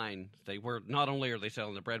online. Not only are they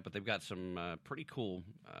selling the bread, but they've got some pretty cool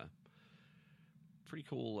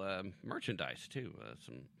merchandise too,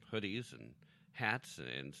 some hoodies and hats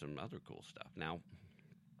and some other cool stuff. Now,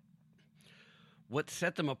 What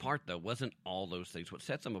set them apart, though, wasn't all those things. What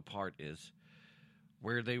set them apart is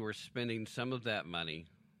where they were spending some of that money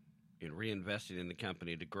in reinvesting in the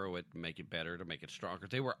company to grow it, make it better, to make it stronger.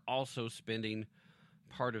 They were also spending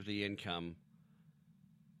part of the income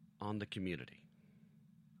on the community.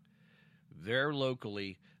 There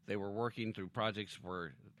locally, they were working through projects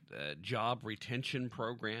for job retention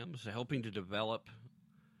programs, helping to develop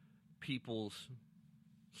people's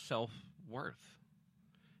self-worth,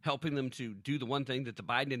 helping them to do the one thing that the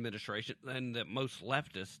Biden administration and that most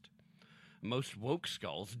leftists, most woke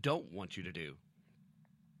skulls don't want you to do.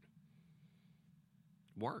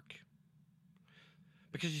 Work.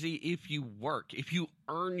 Because you see, if you work, if you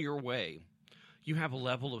earn your way, you have a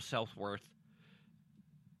level of self-worth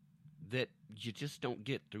that you just don't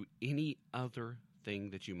get through any other thing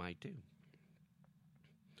that you might do.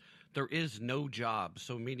 There is no job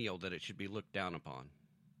so menial that it should be looked down upon.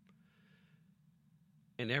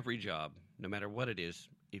 In every job, no matter what it is,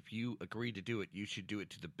 if you agree to do it, you should do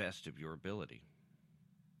it to the best of your ability.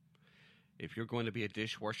 If you're going to be a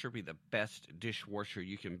dishwasher, be the best dishwasher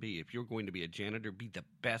you can be. If you're going to be a janitor, be the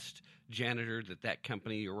best janitor that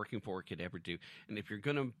company you're working for could ever do. And if you're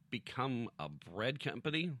going to become a bread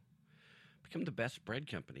company, become the best bread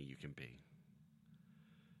company you can be.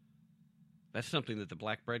 That's something that the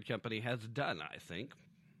Black Bread Company has done, I think.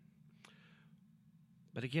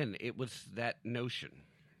 But again, it was that notion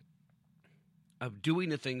of doing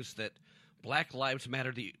the things that Black Lives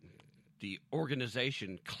Matter, the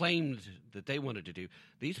organization, claimed that they wanted to do.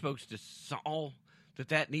 These folks just saw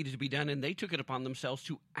that needed to be done, and they took it upon themselves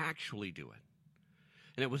to actually do it.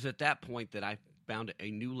 And it was at that point that I found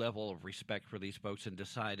a new level of respect for these folks and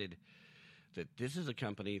decided that this is a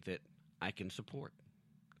company that I can support.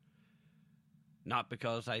 Not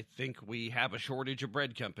because I think we have a shortage of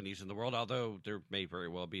bread companies in the world, although there may very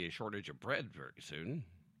well be a shortage of bread very soon.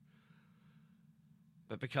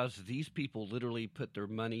 But because these people literally put their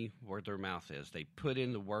money where their mouth is. They put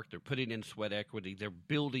in the work, they're putting in sweat equity, they're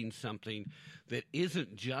building something that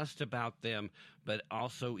isn't just about them, but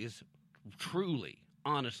also is truly,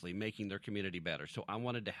 honestly making their community better. So I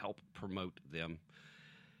wanted to help promote them.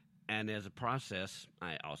 And as a process,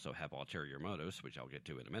 I also have ulterior motives, which I'll get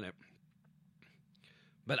to in a minute.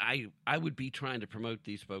 But I would be trying to promote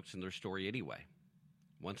these folks and their story anyway,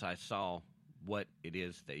 once I saw what it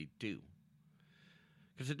is they do.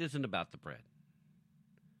 Because it isn't about the bread,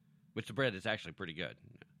 which the bread is actually pretty good.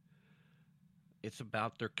 It's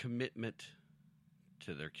about their commitment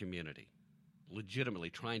to their community,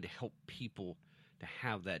 legitimately trying to help people to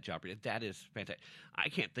have that job. That is fantastic. I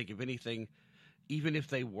can't think of anything, even if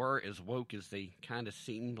they were as woke as they kind of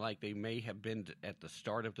seemed like they may have been at the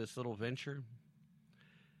start of this little venture.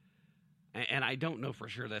 And I don't know for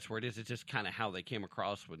sure that's where it is. It's just kind of how they came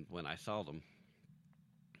across when I saw them.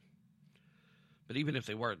 But even if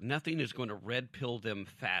they were, nothing is going to red pill them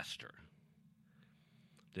faster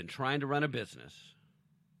than trying to run a business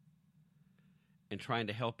and trying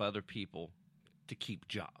to help other people to keep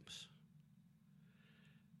jobs.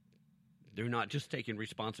 They're not just taking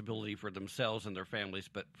responsibility for themselves and their families,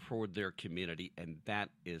 but for their community, and that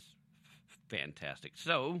is fantastic.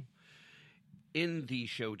 So, in the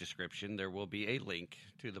show description, there will be a link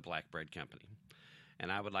to the Black Bread Company. And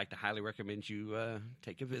I would like to highly recommend you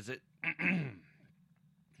take a visit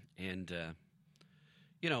and,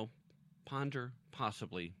 ponder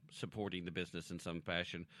possibly supporting the business in some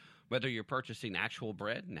fashion, whether you're purchasing actual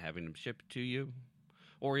bread and having them shipped to you,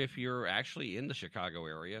 or if you're actually in the Chicago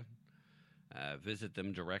area, visit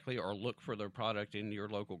them directly or look for their product in your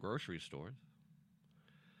local grocery store.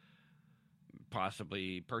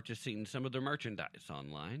 Possibly purchasing some of their merchandise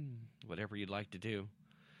online, whatever you'd like to do.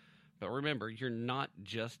 But remember, you're not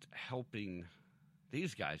just helping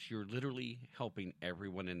these guys, you're literally helping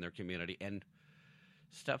everyone in their community, and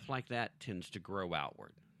stuff like that tends to grow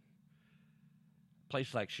outward. A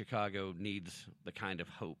place like Chicago needs the kind of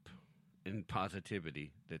hope and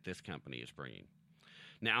positivity that this company is bringing.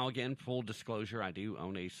 Now, again, full disclosure, I do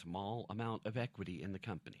own a small amount of equity in the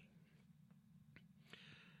company.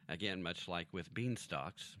 Again, much like with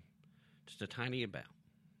beanstalks, just a tiny amount.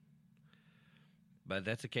 But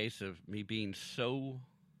that's a case of me being so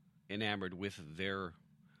enamored with their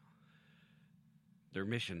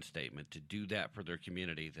mission statement to do that for their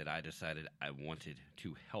community that I decided I wanted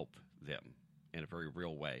to help them in a very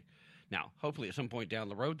real way. Now, hopefully at some point down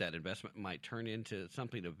the road, that investment might turn into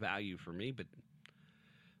something of value for me, but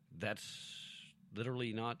that's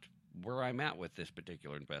literally not where I'm at with this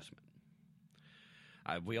particular investment.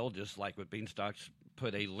 I will, just like with Beanstalks,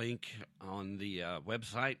 put a link on the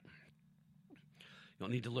website. You'll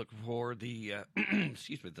need to look for the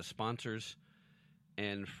the sponsors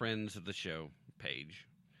and friends of the show page.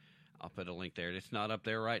 I'll put a link there. It's not up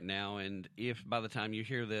there right now, and if by the time you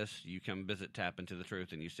hear this, you come visit Tap Into the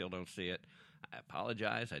Truth and you still don't see it, I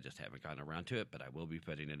apologize. I just haven't gotten around to it, but I will be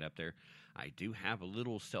putting it up there. I do have a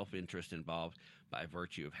little self-interest involved by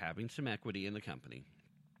virtue of having some equity in the company.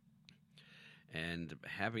 And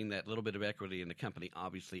having that little bit of equity in the company,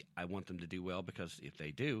 obviously, I want them to do well, because if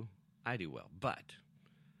they do, I do well. But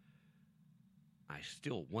I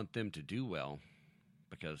still want them to do well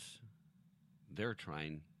because they're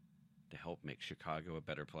trying to help make Chicago a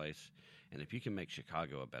better place. And if you can make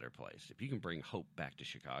Chicago a better place, if you can bring hope back to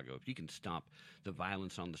Chicago, if you can stop the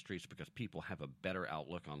violence on the streets because people have a better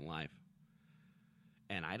outlook on life,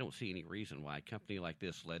 and I don't see any reason why a company like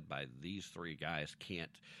this, led by these three guys,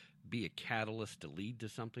 can't be a catalyst to lead to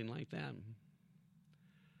something like that,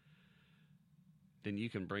 then you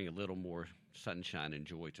can bring a little more sunshine and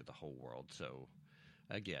joy to the whole world. So,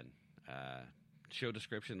 again, show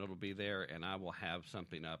description, it'll be there, and I will have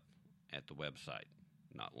something up at the website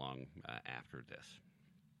not long after this.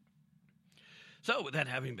 So, with that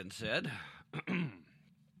having been said,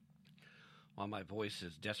 while my voice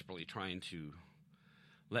is desperately trying to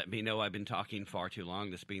let me know I've been talking far too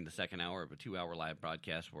long, this being the second hour of a 2-hour live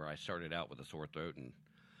broadcast where I started out with a sore throat and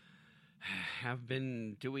have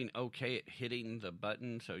been doing okay at hitting the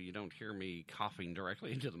button so you don't hear me coughing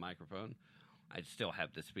directly into the microphone. I still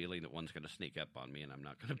have this feeling that one's going to sneak up on me and I'm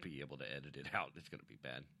not going to be able to edit it out. It's going to be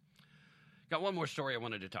bad. Got one more story I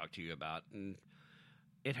wanted to talk to you about, and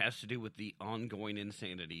it has to do with the ongoing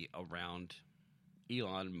insanity around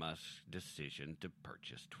Elon Musk's decision to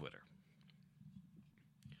purchase Twitter.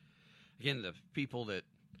 Again, the people that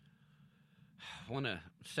want to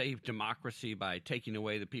save democracy by taking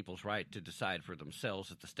away the people's right to decide for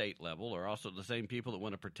themselves at the state level are also the same people that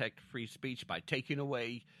want to protect free speech by taking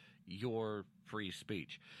away your free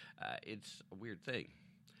speech. It's a weird thing.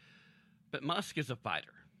 But Musk is a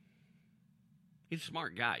fighter. He's a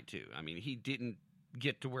smart guy, too. I mean, he didn't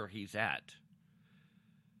get to where he's at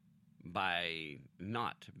by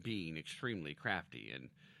not being extremely crafty, and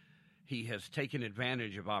he has taken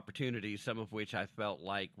advantage of opportunities, some of which I felt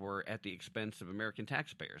like were at the expense of American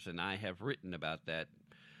taxpayers, and I have written about that.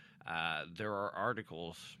 There are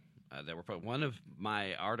articles that were put. One of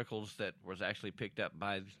my articles that was actually picked up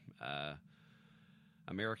by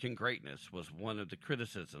American Greatness was one of the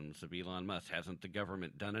criticisms of Elon Musk. Hasn't the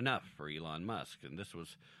government done enough for Elon Musk? And this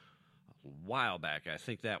was a while back. I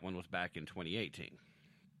think that one was back in 2018.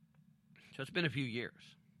 So it's been a few years.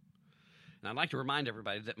 And I'd like to remind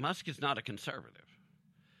everybody that Musk is not a conservative.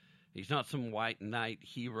 He's not some white knight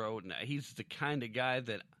hero. He's the kind of guy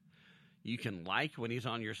that you can like when he's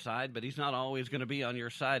on your side, but he's not always going to be on your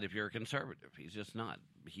side if you're a conservative. He's just not.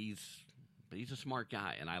 But he's a smart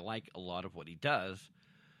guy, and I like a lot of what he does.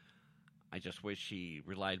 I just wish he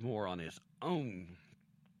relied more on his own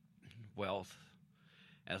wealth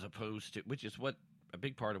as opposed to, which is what a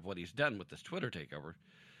big part of what he's done with this Twitter takeover,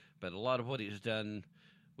 but a lot of what he's done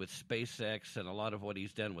with SpaceX and a lot of what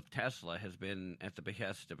he's done with Tesla has been at the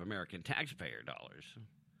behest of American taxpayer dollars.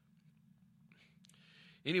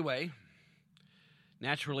 Anyway,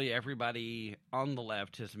 naturally, everybody on the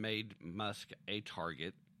left has made Musk a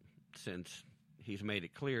target since he's made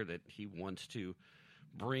it clear that he wants to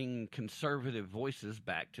bring conservative voices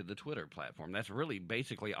back to the Twitter platform. That's really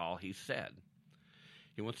basically all he said.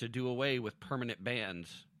 He wants to do away with permanent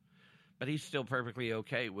bans, but he's still perfectly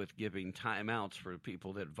okay with giving timeouts for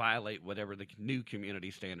people that violate whatever the new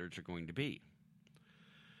community standards are going to be.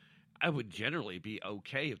 I would generally be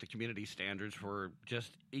okay if the community standards were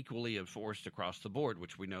just equally enforced across the board,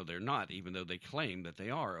 which we know they're not, even though they claim that they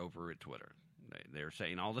are over at Twitter. They're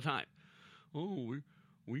saying all the time, oh,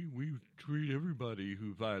 we treat everybody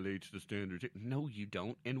who violates the standards. No, you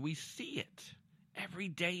don't, and we see it. Every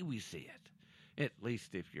day we see it, at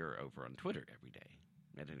least if you're over on Twitter every day,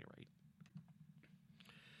 at any rate.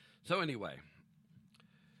 So anyway,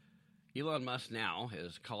 Elon Musk now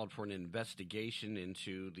has called for an investigation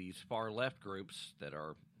into these far-left groups that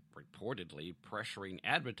are reportedly pressuring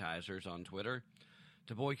advertisers on Twitter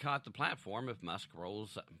to boycott the platform if Musk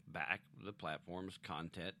rolls back the platform's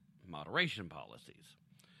content moderation policies,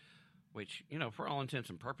 which, you know, for all intents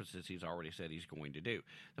and purposes, he's already said he's going to do.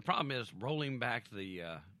 The problem is rolling back the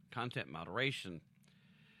content moderation,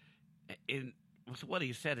 with what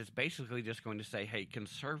he said, is basically just going to say, hey,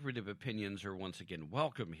 conservative opinions are once again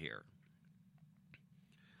welcome here.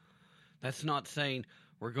 That's not saying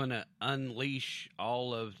we're going to unleash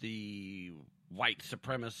all of the white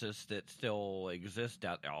supremacists that still exist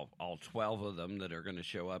out there, all 12 of them that are going to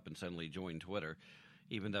show up and suddenly join Twitter,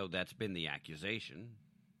 even though that's been the accusation.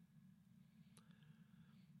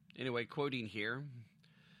 Anyway, quoting here,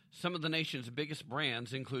 Some of the nation's biggest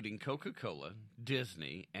brands, including Coca-Cola,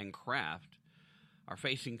 Disney, and Kraft, are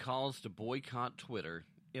facing calls to boycott Twitter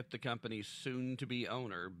if the company's soon-to-be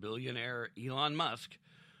owner, billionaire Elon Musk,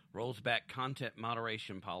 rolls back content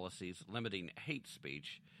moderation policies limiting hate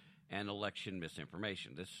speech and election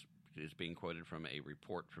misinformation. This is being quoted from a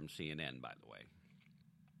report from CNN, by the way.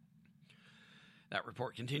 That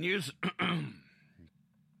report continues.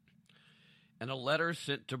 In a letter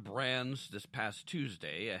sent to brands this past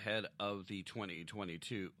Tuesday ahead of the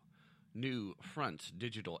 2022 New Fronts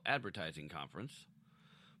Digital Advertising Conference,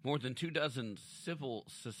 more than 24 civil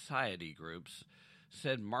society groups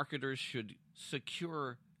said marketers should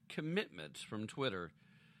secure commitments from Twitter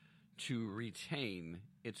to retain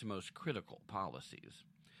its most critical policies,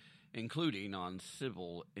 including on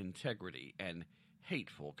civil integrity and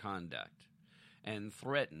hateful conduct, and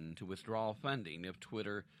threaten to withdraw funding if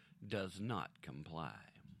Twitter does not comply.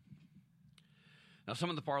 Now,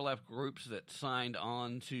 some of the far-left groups that signed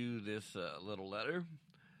on to this little letter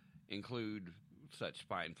include such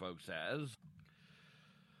fine folks as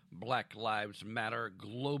Black Lives Matter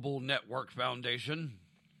Global Network Foundation,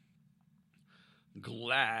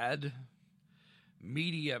 GLAAD,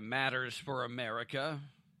 Media Matters for America,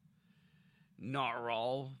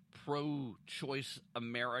 NARAL, Pro-Choice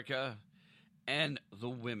America, and the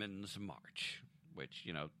Women's March, which,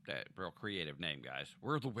 you know, that real creative name, guys.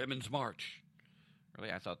 We're the Women's March.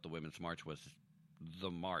 Really, I thought the Women's March was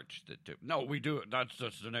the march that took. No, we do it. That's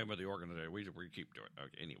just the name of the organization. We keep doing it.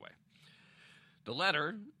 Okay, anyway. The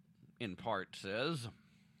letter, in part, says,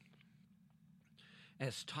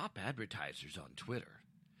 as top advertisers on Twitter,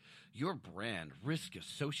 your brand risks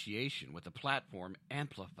association with a platform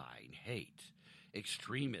amplifying hate,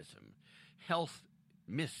 extremism, health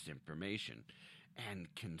misinformation,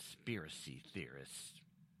 and conspiracy theorists.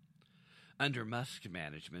 Under Musk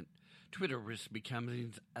management, Twitter risks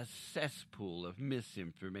becoming a cesspool of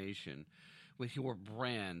misinformation with your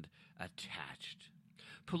brand attached,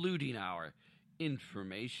 polluting our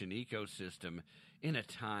information ecosystem in a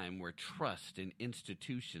time where trust in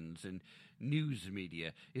institutions and news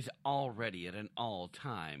media is already at an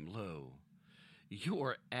all-time low.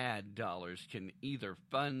 Your ad dollars can either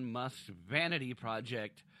fund Musk's vanity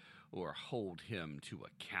project or hold him to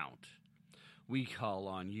account. We call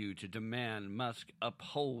on you to demand Musk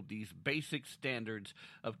uphold these basic standards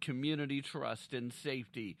of community trust and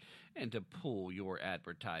safety and to pull your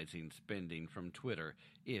advertising spending from Twitter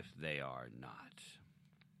if they are not.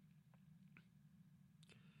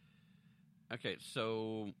 Okay,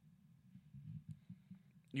 so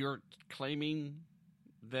you're claiming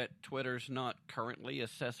that Twitter's not currently a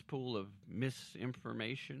cesspool of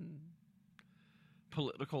misinformation?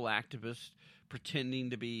 Political activists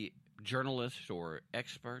pretending to be journalists or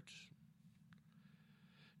experts?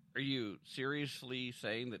 Are you seriously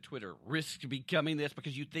saying that Twitter risks becoming this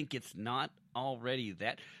because you think it's not already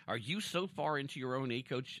that? Are you so far into your own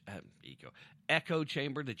echo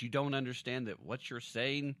chamber that you don't understand that what you're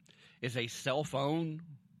saying is a cell phone?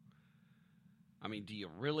 I mean, do you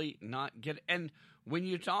really not get it? And when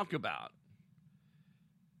you talk about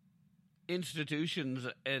institutions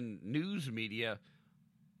and news media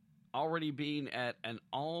already being at an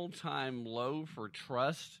all-time low for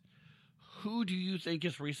trust, who do you think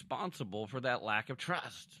is responsible for that lack of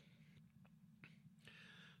trust?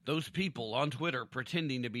 Those people on Twitter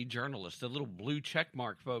pretending to be journalists, the little blue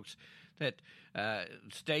checkmark folks that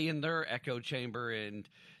stay in their echo chamber and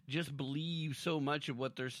just believe so much of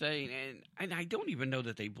what they're saying. And I don't even know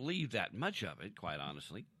that they believe that much of it, quite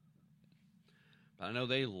honestly. But I know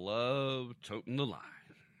they love toting the line.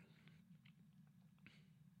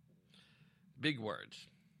 Big words.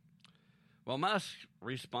 Well, Musk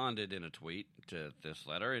responded in a tweet to this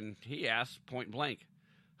letter, and he asked point blank,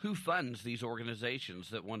 who funds these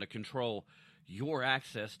organizations that want to control your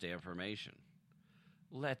access to information?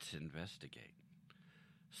 Let's investigate.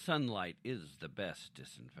 Sunlight is the best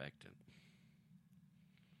disinfectant.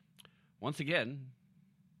 Once again,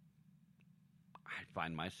 I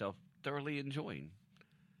find myself thoroughly enjoying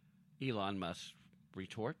Elon Musk's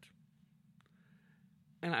retort,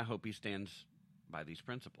 and I hope he stands by these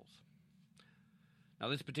principles. Now,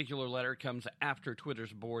 this particular letter comes after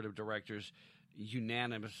Twitter's board of directors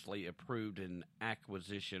unanimously approved an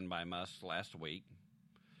acquisition by Musk last week.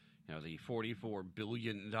 You know, the $44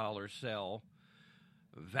 billion sell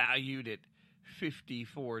valued at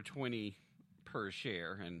 $54.20 per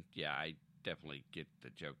share. And yeah, I definitely get the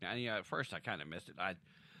joke. Now, you know, at first I kind of missed it.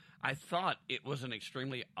 I thought it was an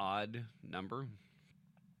extremely odd number.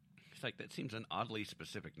 It's like, that seems an oddly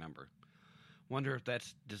specific number. Wonder if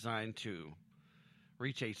that's designed to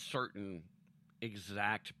reach a certain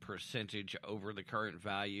exact percentage over the current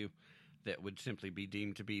value that would simply be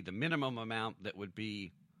deemed to be the minimum amount that would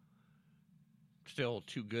be still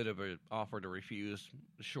too good of an offer to refuse,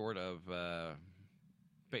 short of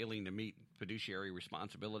failing to meet fiduciary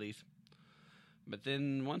responsibilities. But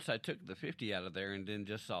then once I took the 50 out of there and then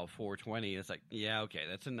just saw 420, it's like, yeah, okay,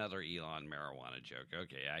 that's another Elon marijuana joke.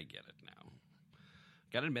 Okay, I get it now.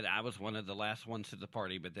 Got to admit, I was one of the last ones to the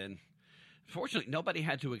party, but then, fortunately, nobody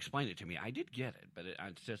had to explain it to me. I did get it, but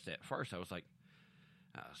it's just at first I was like,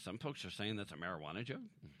 some folks are saying that's a marijuana joke.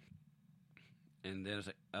 And then it's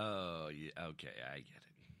like, oh, yeah, okay, I get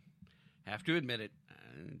it. Have to admit it, I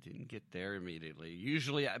didn't get there immediately.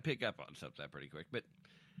 Usually I pick up on stuff that pretty quick, but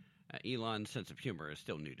Elon's sense of humor is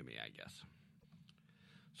still new to me, I guess.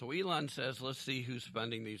 So Elon says, let's see who's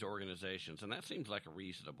funding these organizations, and that seems like a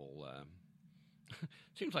reasonable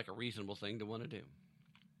thing to want to do.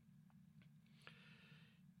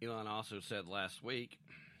 Elon also said last week,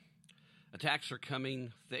 attacks are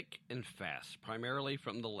coming thick and fast, primarily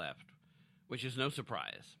from the left, which is no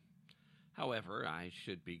surprise. However, I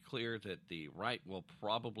should be clear that the right will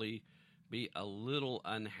probably be a little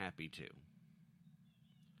unhappy too.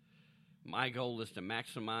 My goal is to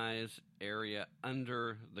maximize area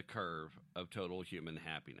under the curve of total human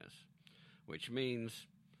happiness, which means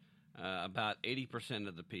about 80%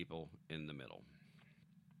 of the people in the middle.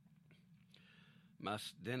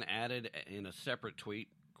 Musk then added in a separate tweet,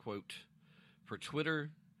 quote, for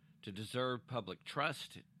Twitter to deserve public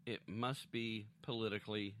trust, it must be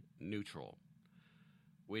politically neutral,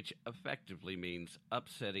 which effectively means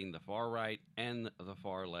upsetting the far right and the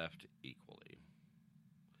far left equally.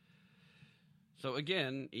 So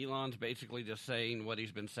again, Elon's basically just saying what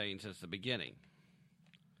he's been saying since the beginning.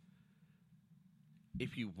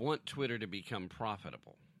 If you want Twitter to become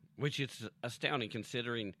profitable, which is astounding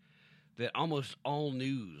considering that almost all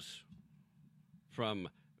news from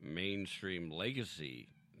mainstream legacy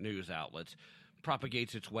news outlets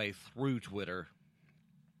propagates its way through Twitter,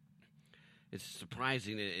 it's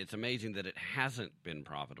surprising, it's amazing that it hasn't been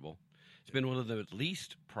profitable. It's been one of the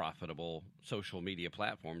least profitable social media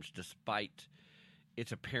platforms despite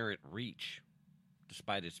its apparent reach,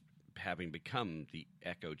 despite its having become the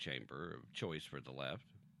echo chamber of choice for the left.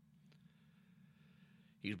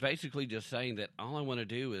 He's basically just saying that all I want to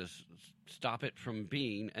do is stop it from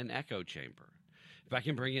being an echo chamber. If I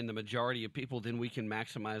can bring in the majority of people, then we can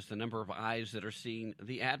maximize the number of eyes that are seeing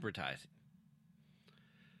the advertising.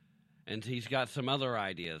 And he's got some other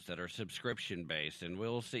ideas that are subscription-based, and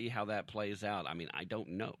we'll see how that plays out. I mean, I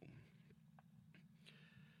don't know.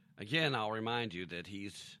 Again, I'll remind you that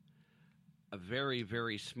he's a very,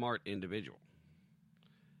 very smart individual.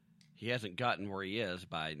 He hasn't gotten where he is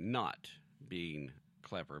by not being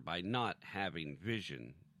clever, by not having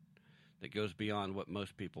vision that goes beyond what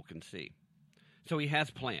most people can see. So he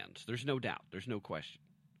has plans. There's no doubt. There's no question.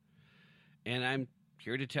 And I'm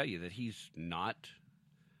here to tell you that he's not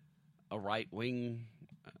a right-wing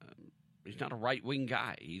he's not a right-wing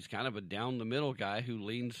guy. He's kind of a down-the-middle guy who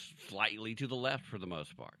leans slightly to the left for the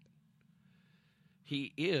most part.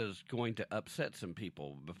 He is going to upset some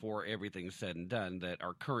people before everything's said and done that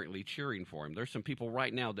are currently cheering for him. There's some people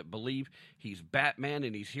right now that believe he's Batman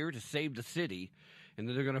and he's here to save the city, and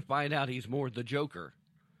then they're going to find out he's more the Joker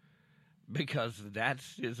because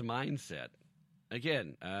that's his mindset.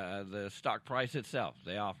 Again, the stock price itself,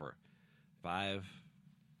 they offer $5.50,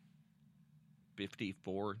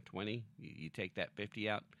 $4.20. You take that 50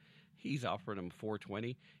 out. He's offering them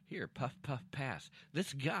 $4.20. Here, puff, puff, pass.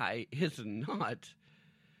 This guy is not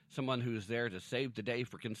someone who's there to save the day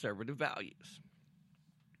for conservative values.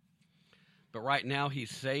 But right now,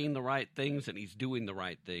 he's saying the right things and he's doing the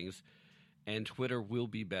right things, and Twitter will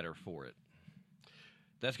be better for it.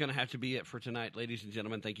 That's going to have to be it for tonight, ladies and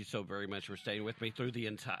gentlemen. Thank you so very much for staying with me through the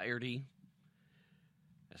entirety,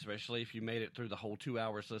 especially if you made it through the whole 2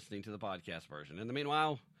 hours listening to the podcast version. In the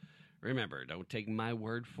meanwhile, remember, don't take my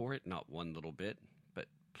word for it, not one little bit, but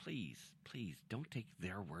please, please don't take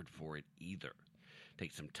their word for it either.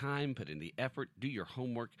 Take some time, put in the effort, do your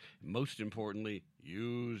homework, and most importantly,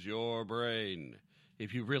 use your brain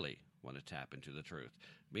if you really want to tap into the truth.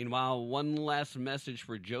 Meanwhile, one last message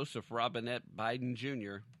for Joseph Robinette Biden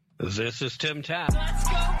Jr. This is Tim Tapp. Let's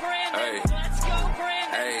go, Brandon. Hey. Let's go,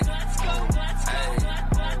 Brandon. Hey. Let's go. Let's go. Hey. Let's go,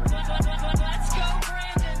 Brandon.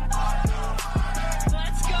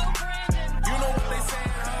 Let's go, Brandon. You know what they say.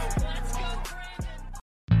 Let's go,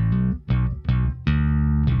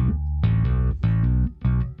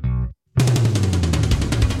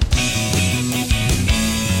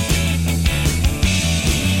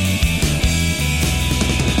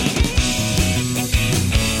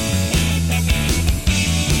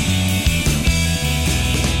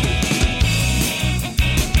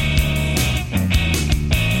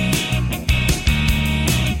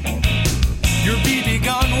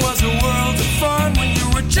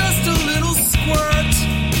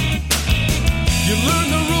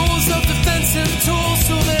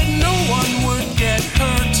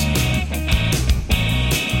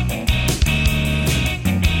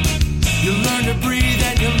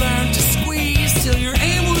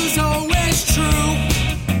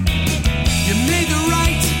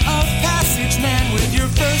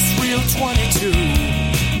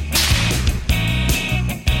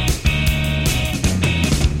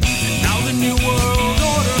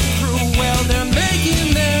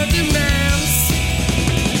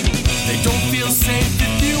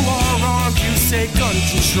 say gun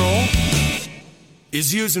control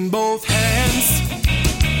is using both hands.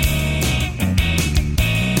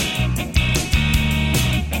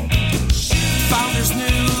 Founders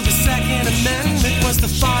knew the Second Amendment was the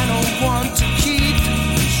final one to keep,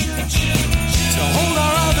 to hold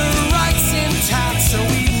our other rights intact so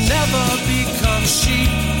we never become sheep.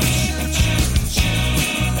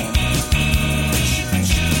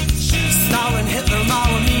 Stalin, Hitler, Mao,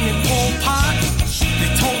 and Pol Pot, they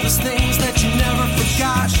told us things that you never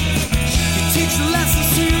forgot. You teach the lessons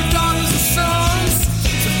to your daughters and sons,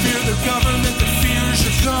 to fear the government that fears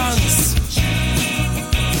your guns.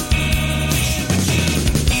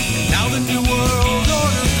 Now the New World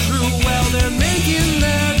Order crew, well, they're making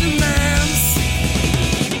their demands.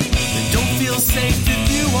 They don't feel safe if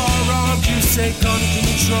you are armed. You say gun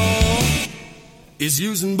control is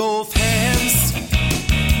using both hands.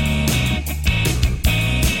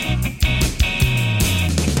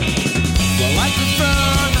 Well, I prefer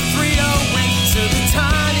the 308 to the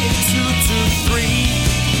tiny 223.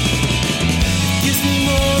 It gives me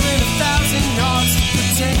more than 1,000 yards to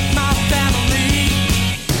protect my family.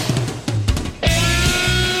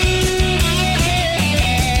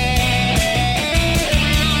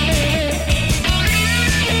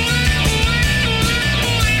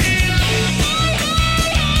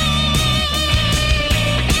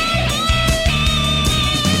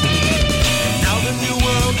 Now the New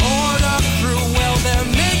World Order crew, well, they're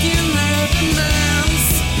making their demands.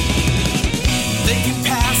 They can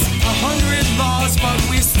pass 100 laws, but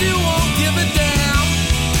we still won't give a damn.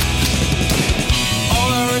 All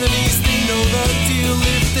our enemies, they know the deal.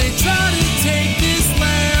 If they try to take this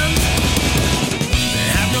land, they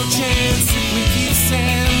have no chance if we keep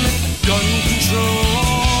saying gun control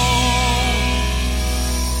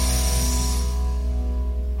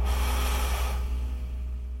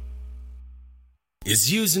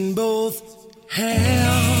is using both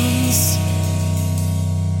hands.